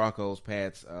total Broncos,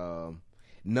 Pats.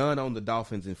 None on the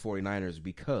Dolphins and 49ers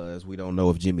because we don't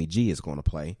know if Jimmy G is going to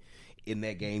play. In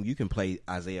that game, you can play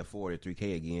Isaiah Ford at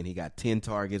 $3K again. He got 10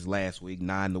 targets last week,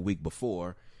 9 the week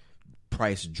before.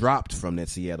 Price dropped from that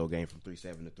Seattle game from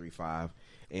 3.7 to 3.5.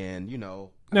 And,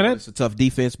 it's a tough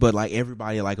defense, but like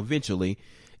everybody, eventually.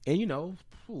 And,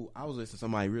 I was listening to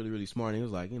somebody really, really smart, and he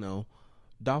was like,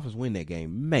 Dolphins win that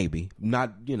game. Maybe.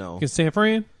 Not, Against San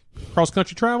Fran?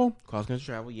 Cross-country travel? Cross-country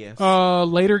travel, yes.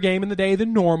 Later game in the day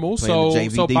than normal, so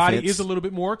body is a little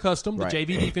bit more accustomed to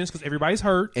JV defense because everybody's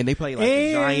hurt. And they play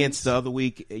the Giants the other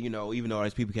week, even though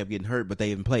these people kept getting hurt, but they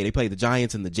even played. They played the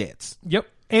Giants and the Jets. Yep.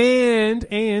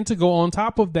 And to go on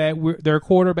top of that, their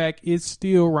quarterback is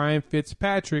still Ryan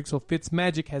Fitzpatrick, so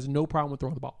Fitzmagic has no problem with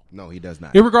throwing the ball. No, he does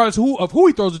not. Regardless of who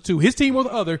he throws it to, his team or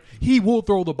the other, he will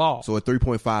throw the ball. So at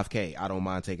 3.5K, I don't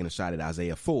mind taking a shot at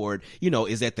Isaiah Ford.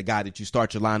 Is that the guy that you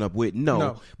start your lineup with?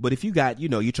 No. But if you got,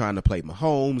 you're trying to play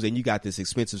Mahomes and you got this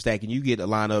expensive stack and you get a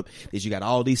lineup that you got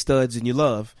all these studs and you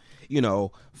love,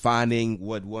 finding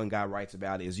what one guy writes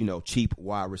about is, cheap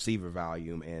wide receiver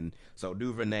volume. And so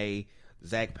Duvernay,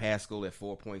 Zach Pascal at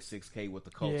 4.6K with the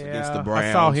Colts against the Browns.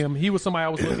 I saw him. He was somebody I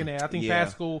was looking at. I think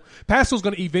Pascal's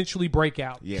going to eventually break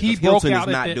out. Yeah, he broke out.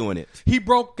 Is not doing it. He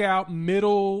broke out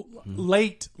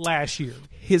late last year.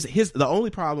 The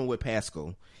only problem with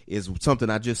Pascal is something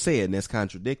I just said, and that's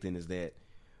contradicting, is that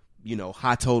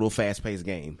high total, fast paced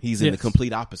game. He's in the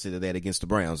complete opposite of that against the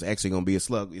Browns. Actually, going to be a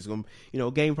slug. It's going,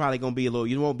 game probably going to be a little.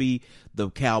 You won't be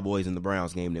the Cowboys and the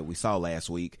Browns game that we saw last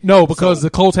week. No, because the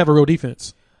Colts have a real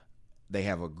defense. They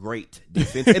have a great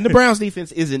defense, and the Browns'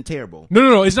 defense isn't terrible.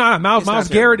 No, it's not. Miles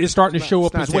Garrett is starting to show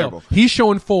up as well. He's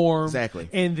showing form. Exactly.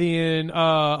 And then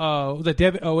was it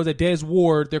Dez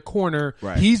Ward, their corner?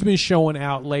 Right. He's been showing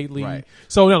out lately. Right.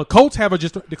 So now the Colts have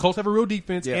a real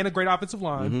defense and a great offensive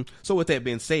line. Mm-hmm. So with that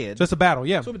being said, so it's a battle.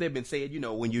 Yeah. So with that being said,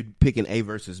 when you're picking A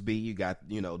versus B, you got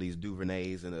these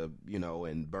Duvernays and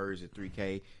and Birds at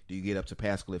 3K. Do you get up to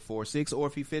Pascal at 4.6, or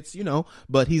if he fits,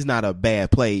 but he's not a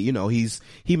bad play.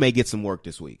 He may get some work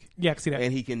this week. Yeah, I can see that.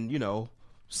 And he can,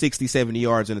 60, 70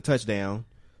 yards and a touchdown,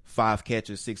 5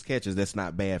 catches, 6 catches. That's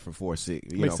not bad for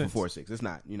 4.6. For 4.6, it's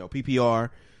not. PPR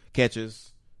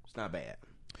catches, it's not bad.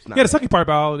 The sucky part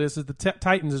about all of this is the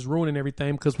Titans is ruining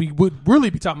everything, because we would really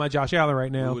be talking about Josh Allen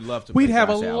right now. We would love to. We'd have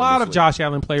a lot of Josh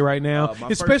Allen play right now,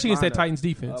 especially against that Titans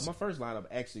defense. My first lineup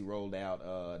actually rolled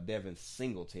out Devin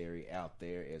Singletary out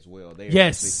there as well.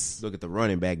 Look at the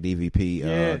running back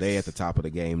DVP. They at the top of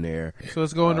the game there. So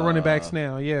let's go into running backs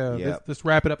now. Let's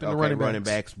wrap it up in the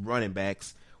running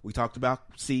backs. We talked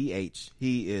about CEH.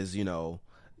 He is,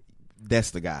 that's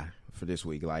the guy for this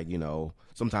week.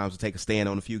 Sometimes it take a stand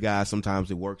on a few guys.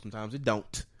 Sometimes it works. Sometimes it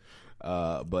don't.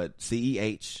 But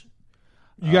CEH.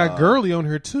 You got Gurley on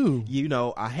here too.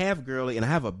 I have Gurley, and I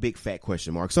have a big fat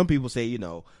question mark. Some people say,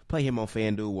 play him on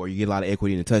FanDuel where you get a lot of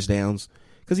equity in the touchdowns.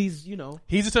 Because he's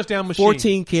a touchdown machine.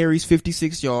 14 carries,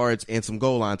 56 yards, and some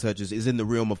goal line touches is in the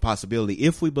realm of possibility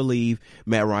if we believe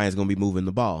Matt Ryan's going to be moving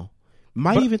the ball.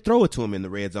 Might even throw it to him in the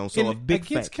red zone. So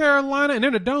against Carolina and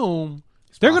in the dome,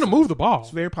 they're going to move the ball. It's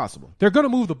very possible. They're going to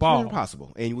move the ball. It's very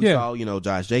possible. And we saw,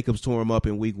 Josh Jacobs tore him up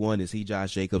in week 1. Is he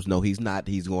Josh Jacobs? No, he's not.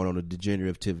 He's going on a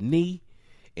degenerative knee,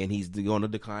 and he's going to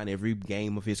decline every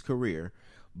game of his career.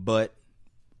 But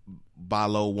by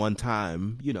low one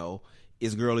time,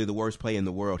 is Gurley the worst play in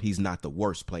the world? He's not the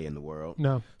worst play in the world.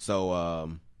 No.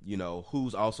 So,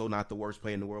 who's also not the worst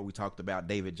play in the world? We talked about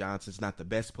David Johnson's not the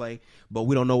best play, but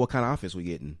we don't know what kind of offense we're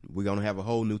getting. We're going to have a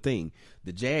whole new thing.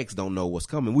 The Jags don't know what's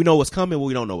coming. We know what's coming, but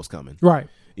we don't know what's coming. Right.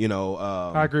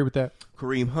 I agree with that.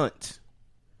 Kareem Hunt.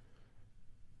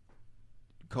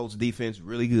 Colts defense,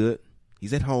 really good.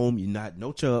 He's at home.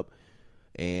 No Chubb.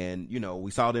 And,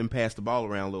 we saw them pass the ball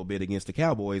around a little bit against the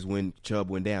Cowboys when Chubb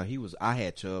went down. I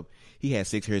had Chubb. He had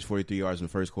 6 carries, 43 yards in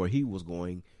the first quarter. He was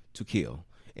going to kill.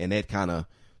 And that kind of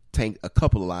tanked a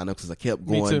couple of lineups because I kept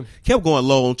going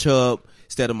low on Chubb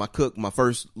instead of my Cook. My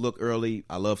first look early,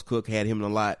 I loved Cook, had him a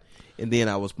lot, and then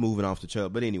I was moving off to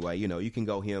Chubb. But anyway, you can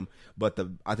go him. But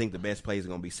I think the best play is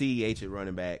going to be CEH at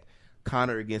running back,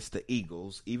 Connor against the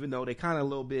Eagles, even though they kind of a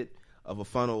little bit of a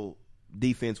funnel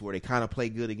defense where they kind of play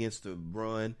good against the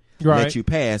run, let you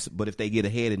pass. But if they get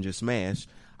ahead and just smash,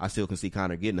 I still can see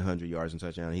Connor getting 100 yards and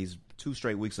touchdown. He's 2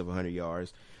 straight weeks of 100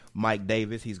 yards. Mike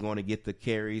Davis, he's going to get the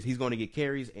carries. He's going to get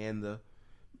carries and the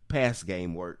pass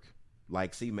game work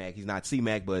like C-Mac. He's not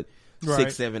C-Mac, but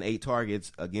 6, 7, 8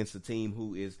 targets against a team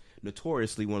who is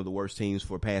notoriously one of the worst teams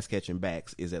for pass-catching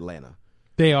backs is Atlanta.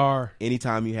 They are.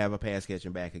 Anytime you have a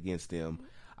pass-catching back against them,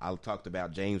 I talked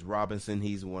about James Robinson.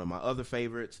 He's one of my other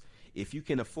favorites. If you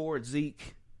can afford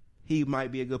Zeke, he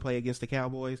might be a good play against the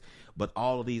Cowboys, but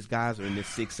all of these guys are in this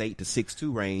 6'8" to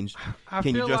 6'2" range.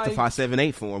 Can you justify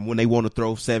 7-8 for him when they want to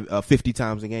throw 50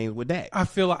 times a game with Dak? I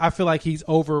feel like he's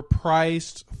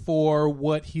overpriced for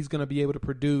what he's going to be able to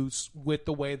produce with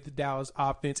the way the Dallas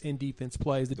offense and defense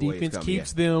plays. The defense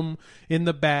keeps them in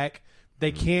the back.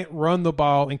 They can't run the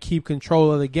ball and keep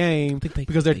control of the game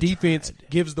because their defense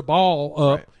gives the ball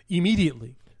up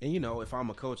immediately. And, if I'm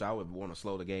a coach, I would want to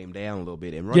slow the game down a little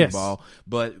bit and run the ball.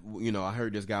 But, I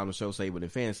heard this guy on the show say within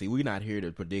fantasy, we're not here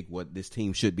to predict what this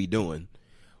team should be doing.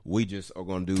 We just are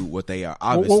going to do what they are,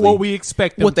 obviously. What we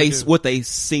expect them to do. What they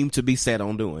seem to be set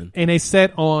on doing. And they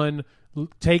set on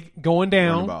going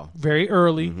down very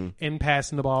early and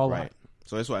passing the ball. Right.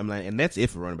 So that's what I'm like, and that's it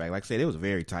for running back. Like I said, it was a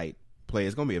very tight play.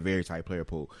 It's going to be a very tight player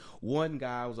pool. One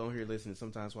guy I was on here listening.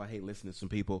 Sometimes I hate listening to some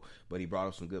people, but he brought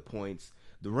up some good points.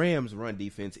 The Rams' run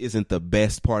defense isn't the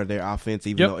best part of their offense,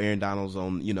 even though Aaron Donald's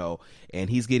on, and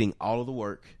he's getting all of the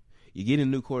work. You get a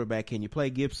new quarterback. Can you play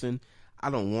Gibson? I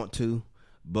don't want to,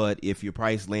 but if your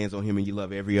price lands on him and you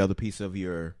love every other piece of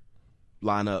your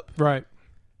lineup, right,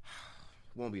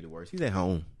 won't be the worst. He's at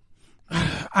home.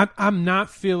 I'm not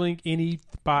feeling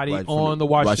anybody on the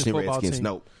Washington football Redskins. team.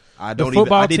 Nope. I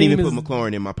didn't even put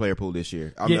McLaurin in my player pool this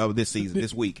year. This season,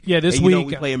 this week. Yeah, this week.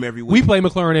 We play him every week. We play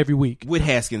McLaurin every week with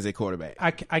Haskins at quarterback.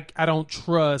 I don't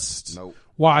trust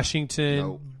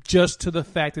Washington just to the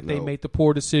fact that they made the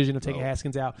poor decision of taking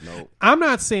Haskins out. I'm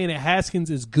not saying that Haskins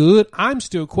is good. I'm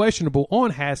still questionable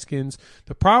on Haskins.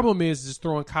 The problem is just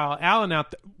throwing Kyle Allen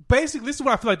out there. Basically, this is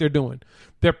what I feel like they're doing.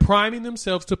 They're priming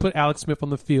themselves to put Alex Smith on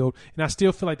the field, and I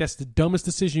still feel like that's the dumbest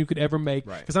decision you could ever make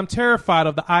because I'm terrified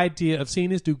of the idea of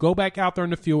seeing this dude go back out there in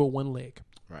the field with one leg.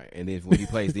 Right, and then when he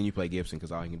plays, then you play Gibson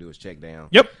because all he can do is check down.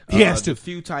 Yep, he has to. A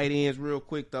few tight ends real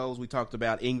quick, those. We talked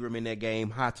about Ingram in that game,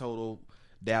 high total.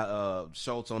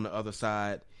 Schultz on the other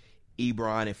side.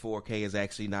 Ebron at 4K is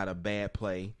actually not a bad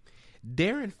play.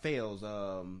 Darren Fells,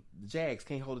 the Jags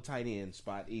can't hold a tight end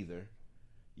spot either.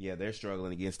 Yeah, they're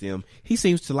struggling against him. He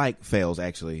seems to like Fells,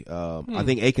 actually. I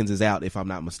think Akins is out, if I'm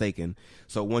not mistaken.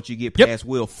 So once you get past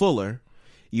Will Fuller,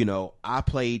 I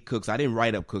played Cooks. I didn't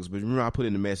write up Cooks, but remember I put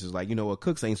in the message like,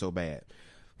 Cooks ain't so bad.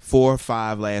 4 or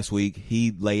 5 last week.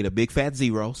 He laid a big fat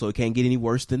 0, so it can't get any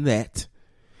worse than that.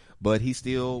 But he's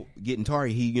still getting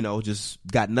targeted. He, just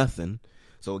got nothing.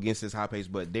 So against this high pace,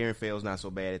 but Darren Fells not so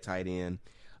bad at tight end.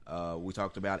 We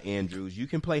talked about Andrews. You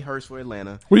can play Hurst for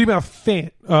Atlanta. What do you about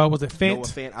Fant? Was it Fant? Noah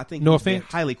Fant. I think Noah he's Fant?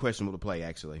 highly questionable to play,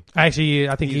 actually. Actually,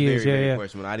 I think he is. Very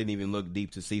questionable. I didn't even look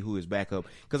deep to see who is backup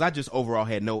because I just overall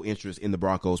had no interest in the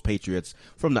Broncos Patriots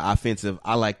from the offensive.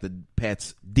 I like the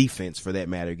Pats defense for that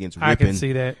matter against Ripon. I can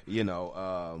see that.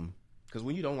 Because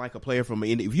when you don't like a player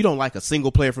if you don't like a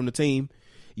single player from the team,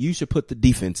 you should put the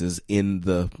defenses in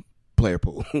the player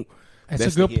pool.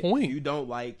 That's a good point. You don't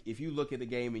like if you look at the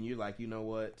game and you're like, you know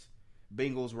what,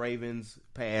 Bengals, Ravens,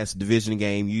 pass division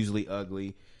game usually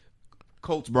ugly.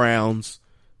 Colts, Browns,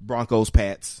 Broncos,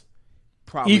 Pats,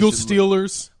 probably Eagles,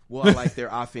 Steelers. Well, I like their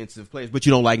offensive players, but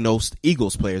you don't like no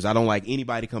Eagles players. I don't like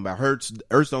anybody come by. Hurts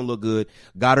don't look good.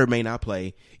 Goddard may not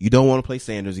play. You don't want to play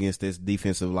Sanders against this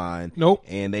defensive line. Nope.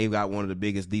 And they've got one of the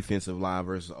biggest defensive line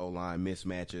versus O-line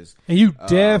mismatches. And you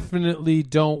definitely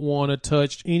don't want to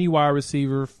touch any wide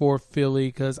receiver for Philly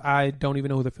because I don't even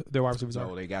know who their wide receivers are.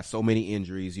 No, they got so many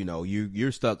injuries.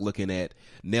 You're stuck looking at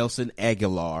Nelson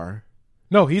Aguilar.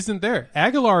 No, he's in there.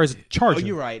 Aguilar is a Charger. Oh,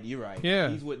 you're right.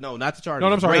 Yeah. He's not the Chargers.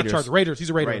 No, I'm sorry, Raiders. Not Chargers. Raiders. He's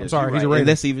a Raider. Raiders. I'm sorry, Right. he's a Raider. And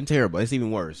that's even terrible. That's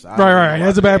even worse. Right.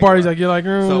 That's the bad part. He's like, you're like,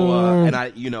 So,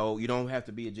 and you don't have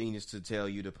to be a genius to tell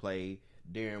you to play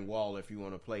Darren Waller if you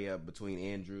want to play up between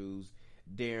Andrews.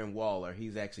 Darren Waller,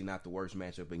 he's actually not the worst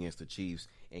matchup against the Chiefs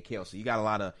and Kelsey. You got a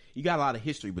lot of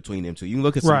history between them two. You can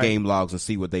look at some game logs and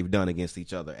see what they've done against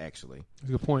each other. Actually, that's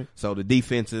a good point. So the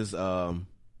defenses,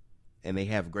 and they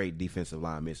have great defensive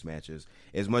line mismatches.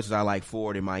 As much as I like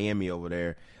Ford in Miami over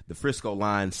there, the Frisco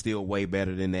line's still way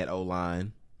better than that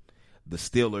O-line. The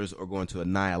Steelers are going to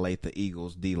annihilate the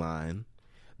Eagles D-line.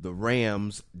 The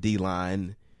Rams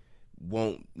D-line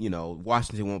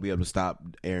Washington won't be able to stop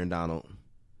Aaron Donald.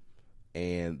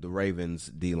 And the Ravens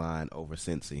D-line over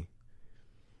Cincy.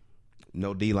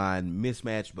 No D-line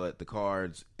mismatch, but the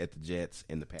Cards at the Jets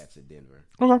and the Pats at Denver.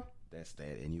 Okay. That's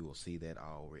that, and you will see that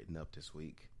all written up this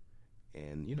week.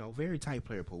 And, very tight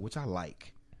player pool, which I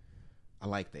like. I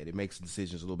like that. It makes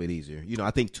decisions a little bit easier.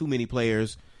 I think too many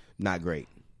players, not great.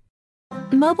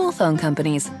 Mobile phone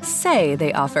companies say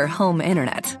they offer home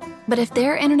internet. But if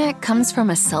their internet comes from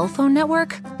a cell phone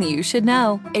network, you should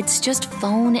know. It's just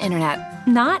phone internet,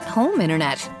 not home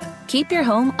internet. Keep your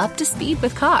home up to speed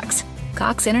with Cox.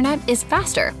 Cox internet is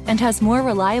faster and has more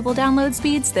reliable download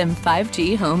speeds than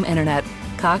 5G home internet.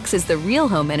 Cox is the real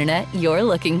home internet you're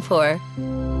looking for.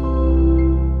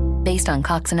 Based on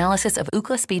Cox analysis of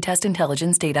Ookla speed test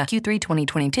intelligence data Q3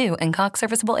 2022 and Cox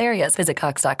serviceable areas, visit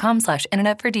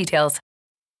cox.com/internet for details.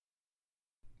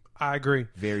 I agree.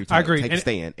 Very tight. I agree. Take a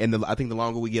stand. And I think the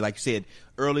longer we get, like you said,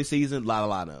 early season, a lot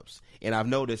of lineups. And I've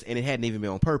noticed, and it hadn't even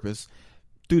been on purpose,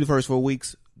 through the first 4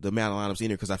 weeks, the amount of lineups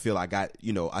in here, because I feel I got,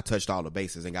 I touched all the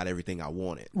bases and got everything I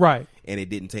wanted. Right. And it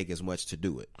didn't take as much to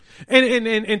do it.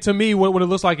 And to me, what it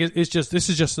looks like is just, this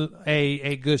is just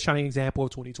a good shining example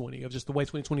of 2020, of just the way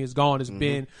 2020 has gone. It's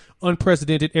been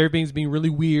unprecedented. Everything's been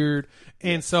really weird.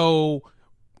 And so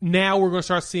now we're going to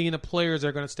start seeing the players that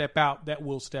are going to step out that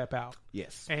will step out.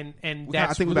 Yes, and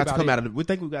I think we've got to come out of. We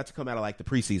think we've got to come out of like the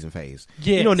preseason phase.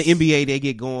 Yes. You know, in the NBA they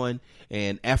get going,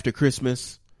 and after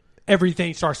Christmas,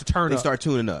 everything starts to turn up. They start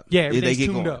tuning up. Yeah, they get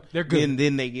tuned going. up. They're good. And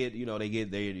then they're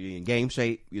in game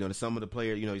shape. You know, some of the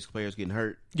players, these players getting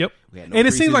hurt. Yep. No, and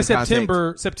it seems like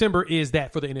September is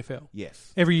that for the NFL.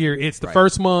 Yes. Every year, it's the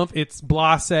first month. It's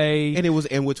blasé.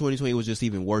 And with 2020, it was just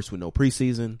even worse with no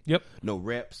preseason. Yep. No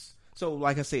reps. So,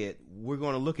 like I said, we're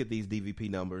going to look at these DVP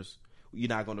numbers. You're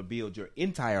not going to build your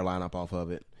entire lineup off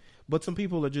of it. But some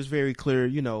people are just very clear,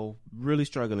 really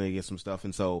struggling to get some stuff.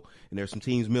 And there's some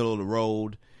teams middle of the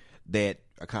road that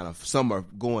are kind of, some are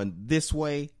going this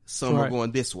way, some are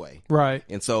going this way. Right.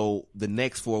 And so the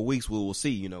next 4 weeks we will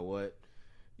see, and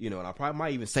I probably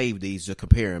might even save these to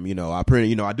compare them.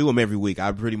 I do them every week.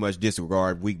 I pretty much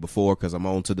disregard week before because I'm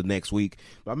on to the next week.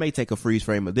 But I may take a freeze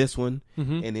frame of this one,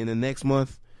 and in the next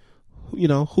month,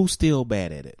 who's still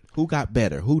bad at it? Who got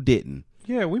better? Who didn't?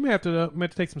 Yeah, we may have to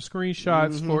take some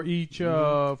screenshots for each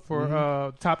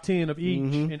top 10 of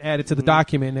each and add it to the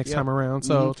document next time around.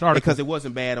 So it's an article. Because it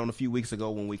wasn't bad on a few weeks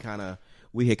ago when we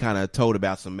had told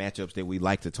about some matchups that we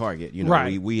like to target.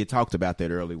 Right. We had talked about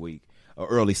that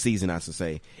early season, I should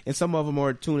say. And some of them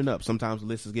are tuning up. Sometimes the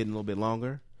list is getting a little bit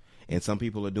longer, and some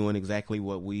people are doing exactly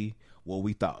what we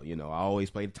thought. I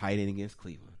always played tight end against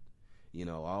Cleveland. I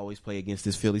always play against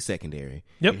this Philly secondary.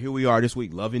 Yep. And here we are this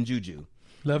week, loving Juju.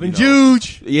 Loving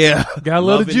Juge. Yeah. Gotta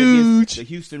love the Juge. The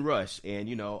Houston Rush.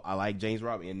 And, I like James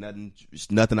Robinson. And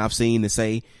nothing I've seen to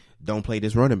say, don't play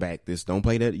this running back. Don't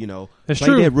play that, That's play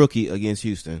true. That rookie against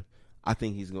Houston. I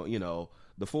think he's going,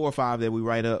 the 4 or 5 that we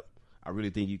write up, I really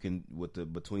think you can,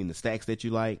 between the stacks that you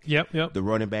like, yep. the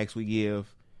running backs we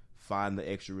give, find the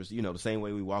extras, the same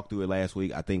way we walked through it last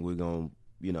week. I think we're going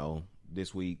to,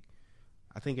 this week,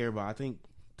 I think we're going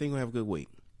to have a good week.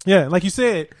 Yeah, like you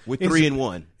said, we're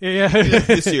 3-1. Yeah,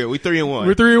 this year we're 3-1.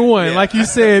 We're 3-1. Yeah. Like you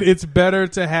said, it's better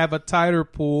to have a tighter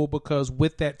pool because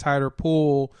with that tighter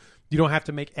pool, you don't have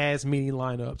to make as many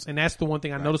lineups. And that's the one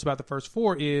thing I noticed about the first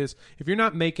 4 is if you're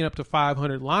not making up to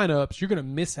 500 lineups, you're going to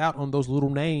miss out on those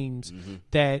little names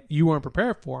that you weren't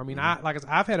prepared for. I mean,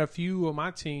 I've had a few of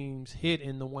my teams hit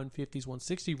in the 150s,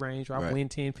 160 range where I win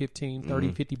 10, 15,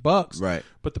 30, $50. Right.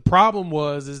 But the problem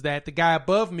is that the guy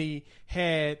above me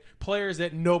had players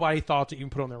that nobody thought to even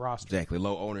put on their roster. Exactly.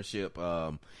 Low ownership.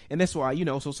 And that's why,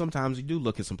 so sometimes you do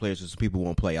look at some players that some people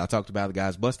won't play. I talked about the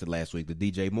guys busted last week, the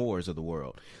DJ Moores of the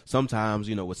world. Sometimes,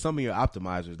 with some of your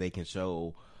optimizers, they can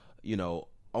show,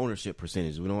 ownership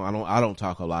percentage. I don't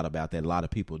talk a lot about that. A lot of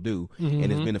people do.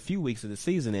 And it's been a few weeks of the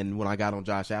season, and when I got on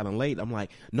Josh Allen late, I'm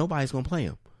like, nobody's going to play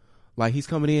him. Like, he's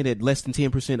coming in at less than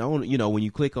 10% own.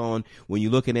 When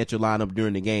you're looking at your lineup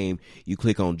during the game, you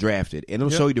click on drafted, and it'll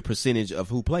show you the percentage of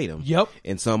who played him. Yep.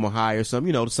 And some are higher, some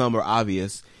are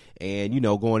obvious. And,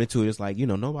 going into it, it's like,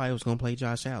 nobody was going to play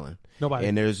Josh Allen. Nobody.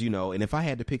 And there's, and if I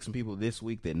had to pick some people this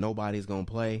week that nobody's going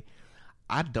to play,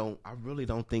 I really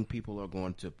don't think people are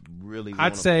going to really.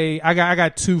 I'd say I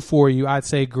got 2 for you. I'd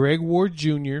say Greg Ward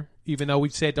Jr., even though we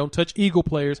said don't touch Eagle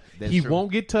players, he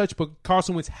won't get touched, but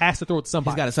Carson Wentz has to throw it to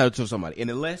somebody. He's got to throw to somebody.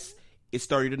 And unless it's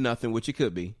 30-0, which it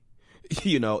could be,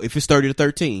 if it's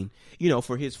 30-13,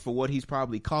 for what he's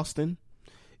probably costing,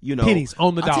 pennies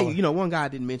on the dollar. One guy I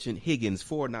didn't mention, Higgins,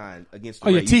 4-9 against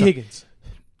the Raiders. T. Higgins.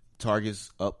 Targets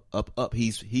up.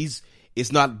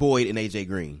 It's not Boyd and AJ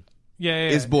Green. Yeah.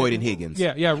 It's Boyd and Higgins.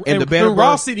 Yeah. And the better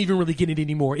Ross didn't even really get it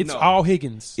anymore. It's all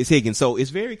Higgins. It's Higgins. So it's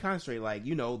very concentrated. Like,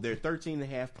 they're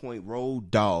 13.5-point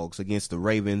road dogs against the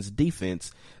Ravens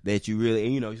defense that you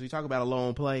really, and so you talk about a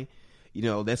long play,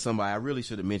 that's somebody I really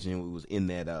should have mentioned who was in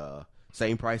that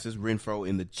same price as Renfro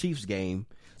in the Chiefs game.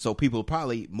 So people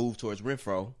probably move towards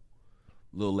Renfro.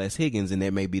 A little less Higgins, and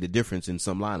that may be the difference in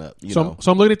some lineup. So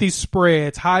I'm looking at these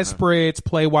spreads. High spreads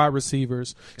play wide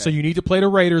receivers. Okay. So you need to play the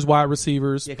Raiders wide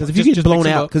receivers. Because if you're getting blown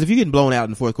out, in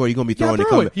the fourth quarter, you're going to be throwing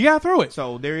it. You got to throw it.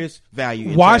 So there is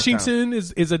value. Washington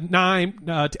is a 9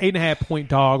 to 8.5 point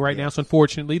dog right now. So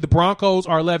unfortunately, the Broncos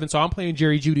are 11. So I'm playing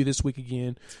Jerry Jeudy this week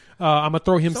again. I'm gonna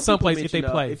throw him someplace if they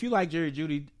play. If you like Jerry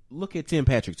Jeudy, look at Tim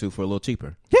Patrick too for a little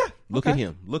cheaper. Yeah. Look at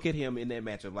him. Look at him in that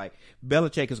matchup. Like,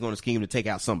 Belichick is going to scheme to take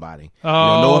out somebody.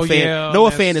 Noah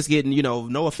Fant is getting,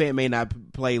 Noah Fant may not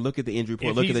play. Look at the injury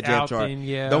report. Look at the depth chart.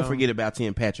 Don't forget about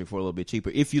Tim Patrick for a little bit cheaper.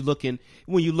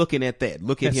 When you're looking at that,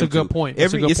 look at him. That's a good point.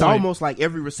 It's almost like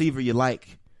every receiver you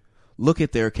like, look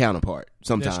at their counterpart.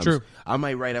 Sometimes. That's true. I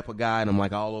might write up a guy and I'm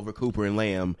like all over Cooper and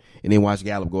Lamb and then watch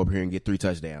Gallup go up here and get 3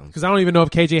 touchdowns. Because I don't even know if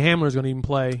KJ Hamler is going to even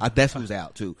play. That's who's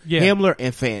out too. Yeah. Hamler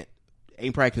and Fant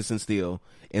ain't practicing still.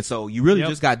 And so you really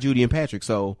just got Jeudy and Patrick.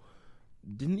 So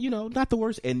not the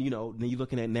worst. And, then you're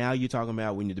looking at now, you're talking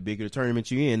about when the bigger the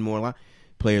tournament you're in, more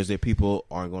players that people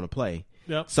aren't going to play.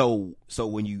 Yep. So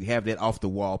when you have that off the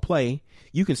wall play,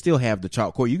 you can still have the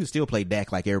chalk court. You can still play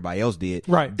Dak like everybody else did.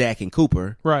 Right. Dak and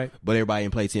Cooper. Right. But everybody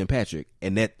didn't play Tim Patrick.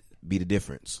 And that be the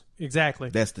difference. Exactly.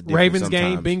 That's the difference. Ravens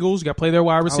sometimes. game, Bengals, you got to play their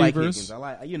wide receivers. I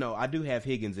like Higgins. I do have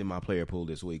Higgins in my player pool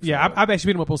this week. Yeah, so. I've actually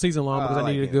been him up all season long because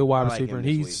I needed a good wide receiver, and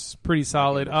he's pretty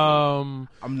solid. I'm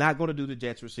not going to do the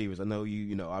Jets receivers. I know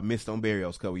I missed on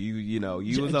Barrios cover. You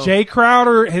was on, Jay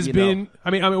Crowder has been.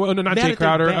 Not Jay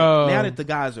Crowder. Now that the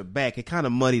guys are back, it kind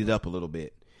of muddied it up a little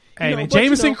bit. Hey, man,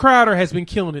 Jamison Crowder has been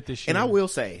killing it this year. And I will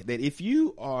say that if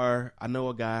you are, I know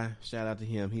a guy. Shout out to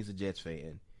him. He's a Jets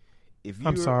fan.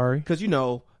 I'm sorry, because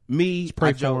me,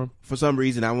 I joke, for some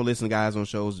reason, I won't listen to guys on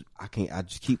shows. I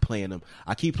just keep playing them.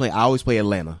 I always play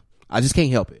Atlanta. I just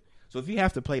can't help it. So if you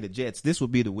have to play the Jets, this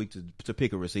would be the week to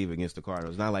pick a receiver against the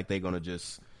Cardinals. It's not like they're going to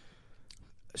just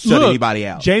shut anybody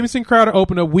out. Jamison Crowder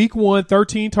opened up week 1,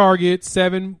 13 targets,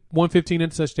 115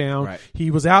 and a touchdown. Right.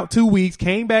 He was out 2 weeks,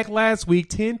 came back last week,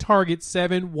 10 targets,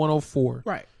 104.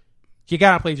 Right. You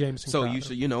got to play Jamison Crowder. So you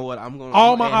should, you know what,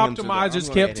 all my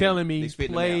optimizers kept telling me,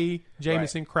 play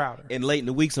Jamison Crowder. And late in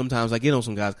the week, sometimes I get on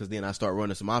some guys because then I start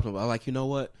running some optimals. I'm like, you know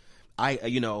what? I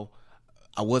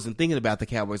wasn't thinking about the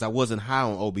Cowboys. I wasn't high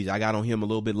on OBJ. I got on him a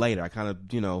little bit later. I kind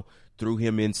of, threw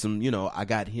him in some, I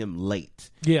got him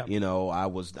late. Yeah.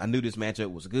 I knew this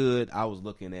matchup was good. I was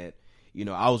looking at,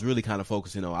 I was really kind of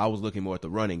focusing on, I was looking more at the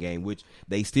running game, which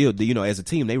they still, as a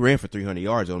team, they ran for 300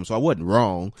 yards on them. So I wasn't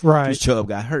wrong. Right. Just Chubb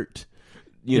got hurt.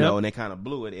 And they kind of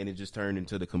blew it, and it just turned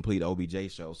into the complete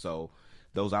OBJ show. So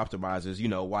those optimizers,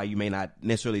 while you may not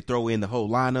necessarily throw in the whole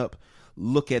lineup,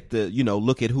 look at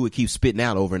who it keeps spitting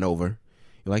out over and over.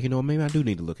 You're like, maybe I do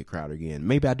need to look at Crowder again.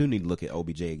 Maybe I do need to look at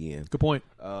OBJ again. Good point.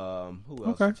 Who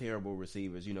else? Okay. Terrible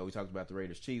receivers. We talked about the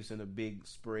Raiders Chiefs and a big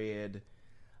spread.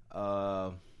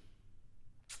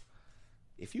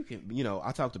 If you can,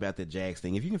 I talked about that Jags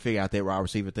thing. If you can figure out that wide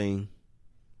receiver thing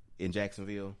in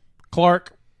Jacksonville,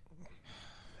 Clark.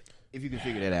 If you can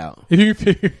figure that out. If you can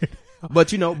figure it out.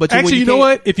 But actually, you know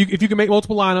what? If you can make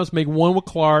multiple lineups, make one with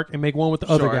Clark and make one with the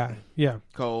other guy. Yeah.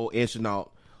 Cole, Ed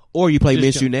Chenault. Or you play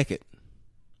Minshew naked.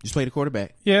 Just play the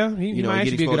quarterback. Yeah, he might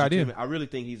actually be a good idea. I really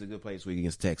think he's a good play this week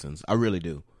against the Texans. I really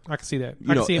do. I can see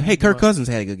that. Kirk Cousins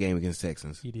had a good game against the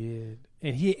Texans. He did.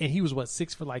 And he was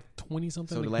 6 for 20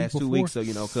 something. So the last 2 weeks,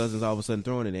 Cousins all of a sudden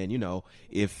throwing it in.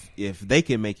 If they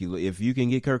can make you, if you can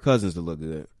get Kirk Cousins to look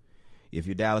good, if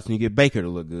you're Dallas and you get Baker to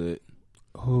look good.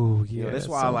 Oh yeah, that's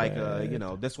why I like.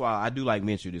 That's why I do like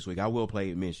Minshew this week. I will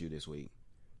play Minshew this week.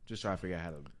 Just try to figure out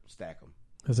how to stack them.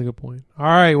 That's a good point. All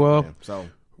right, well, so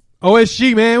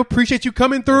OSG, man, appreciate you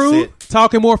coming through,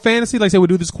 talking more fantasy. Like I said, we'll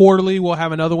do this quarterly. We'll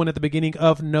have another one at the beginning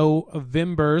of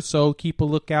November, so keep a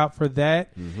lookout for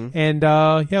that. Mm-hmm. And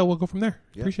we'll go from there.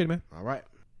 Yep. Appreciate it, man. All right.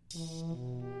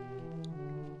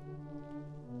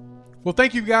 Well,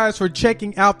 thank you guys for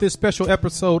checking out this special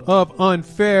episode of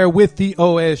Unfair with the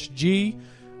OSG.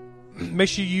 Make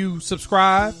sure you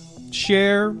subscribe,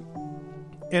 share,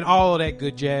 and all of that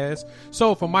good jazz.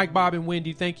 So for Mike, Bob, and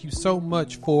Wendy, thank you so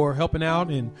much for helping out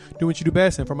and doing what you do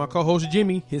best. And for my co-host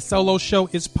Jimmy, his solo show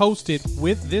is posted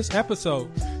with this episode.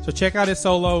 So check out his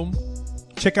solo.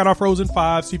 Check out our Frozen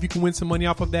 5. See if you can win some money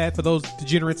off of that for those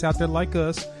degenerates out there like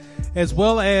us. As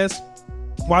well as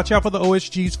watch out for the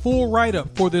OSG's full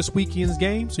write-up for this weekend's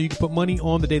game so you can put money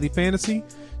on the daily fantasy.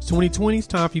 It's 2020. It's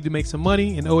time for you to make some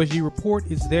money. And OSG Report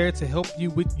is there to help you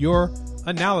with your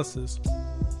analysis.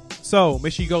 So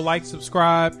make sure you go like,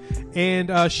 subscribe,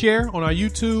 and share on our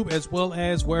YouTube as well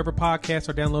as wherever podcasts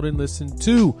are downloaded and listened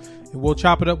to. And we'll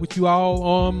chop it up with you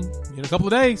all in a couple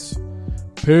of days.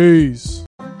 Peace.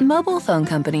 Mobile phone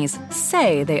companies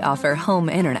say they offer home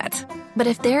internet. But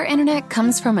if their internet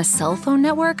comes from a cell phone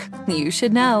network, you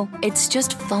should know. It's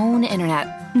just phone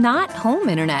internet, not home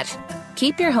internet.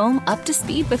 Keep your home up to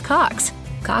speed with Cox.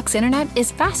 Cox internet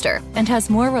is faster and has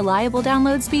more reliable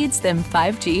download speeds than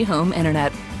 5G home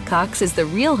internet. Cox is the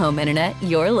real home internet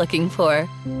you're looking for.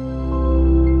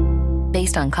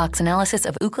 Based on Cox analysis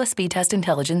of Ookla speed test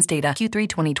intelligence data Q3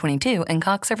 2022 and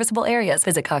Cox serviceable areas,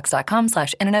 visit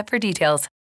cox.com/internet for details.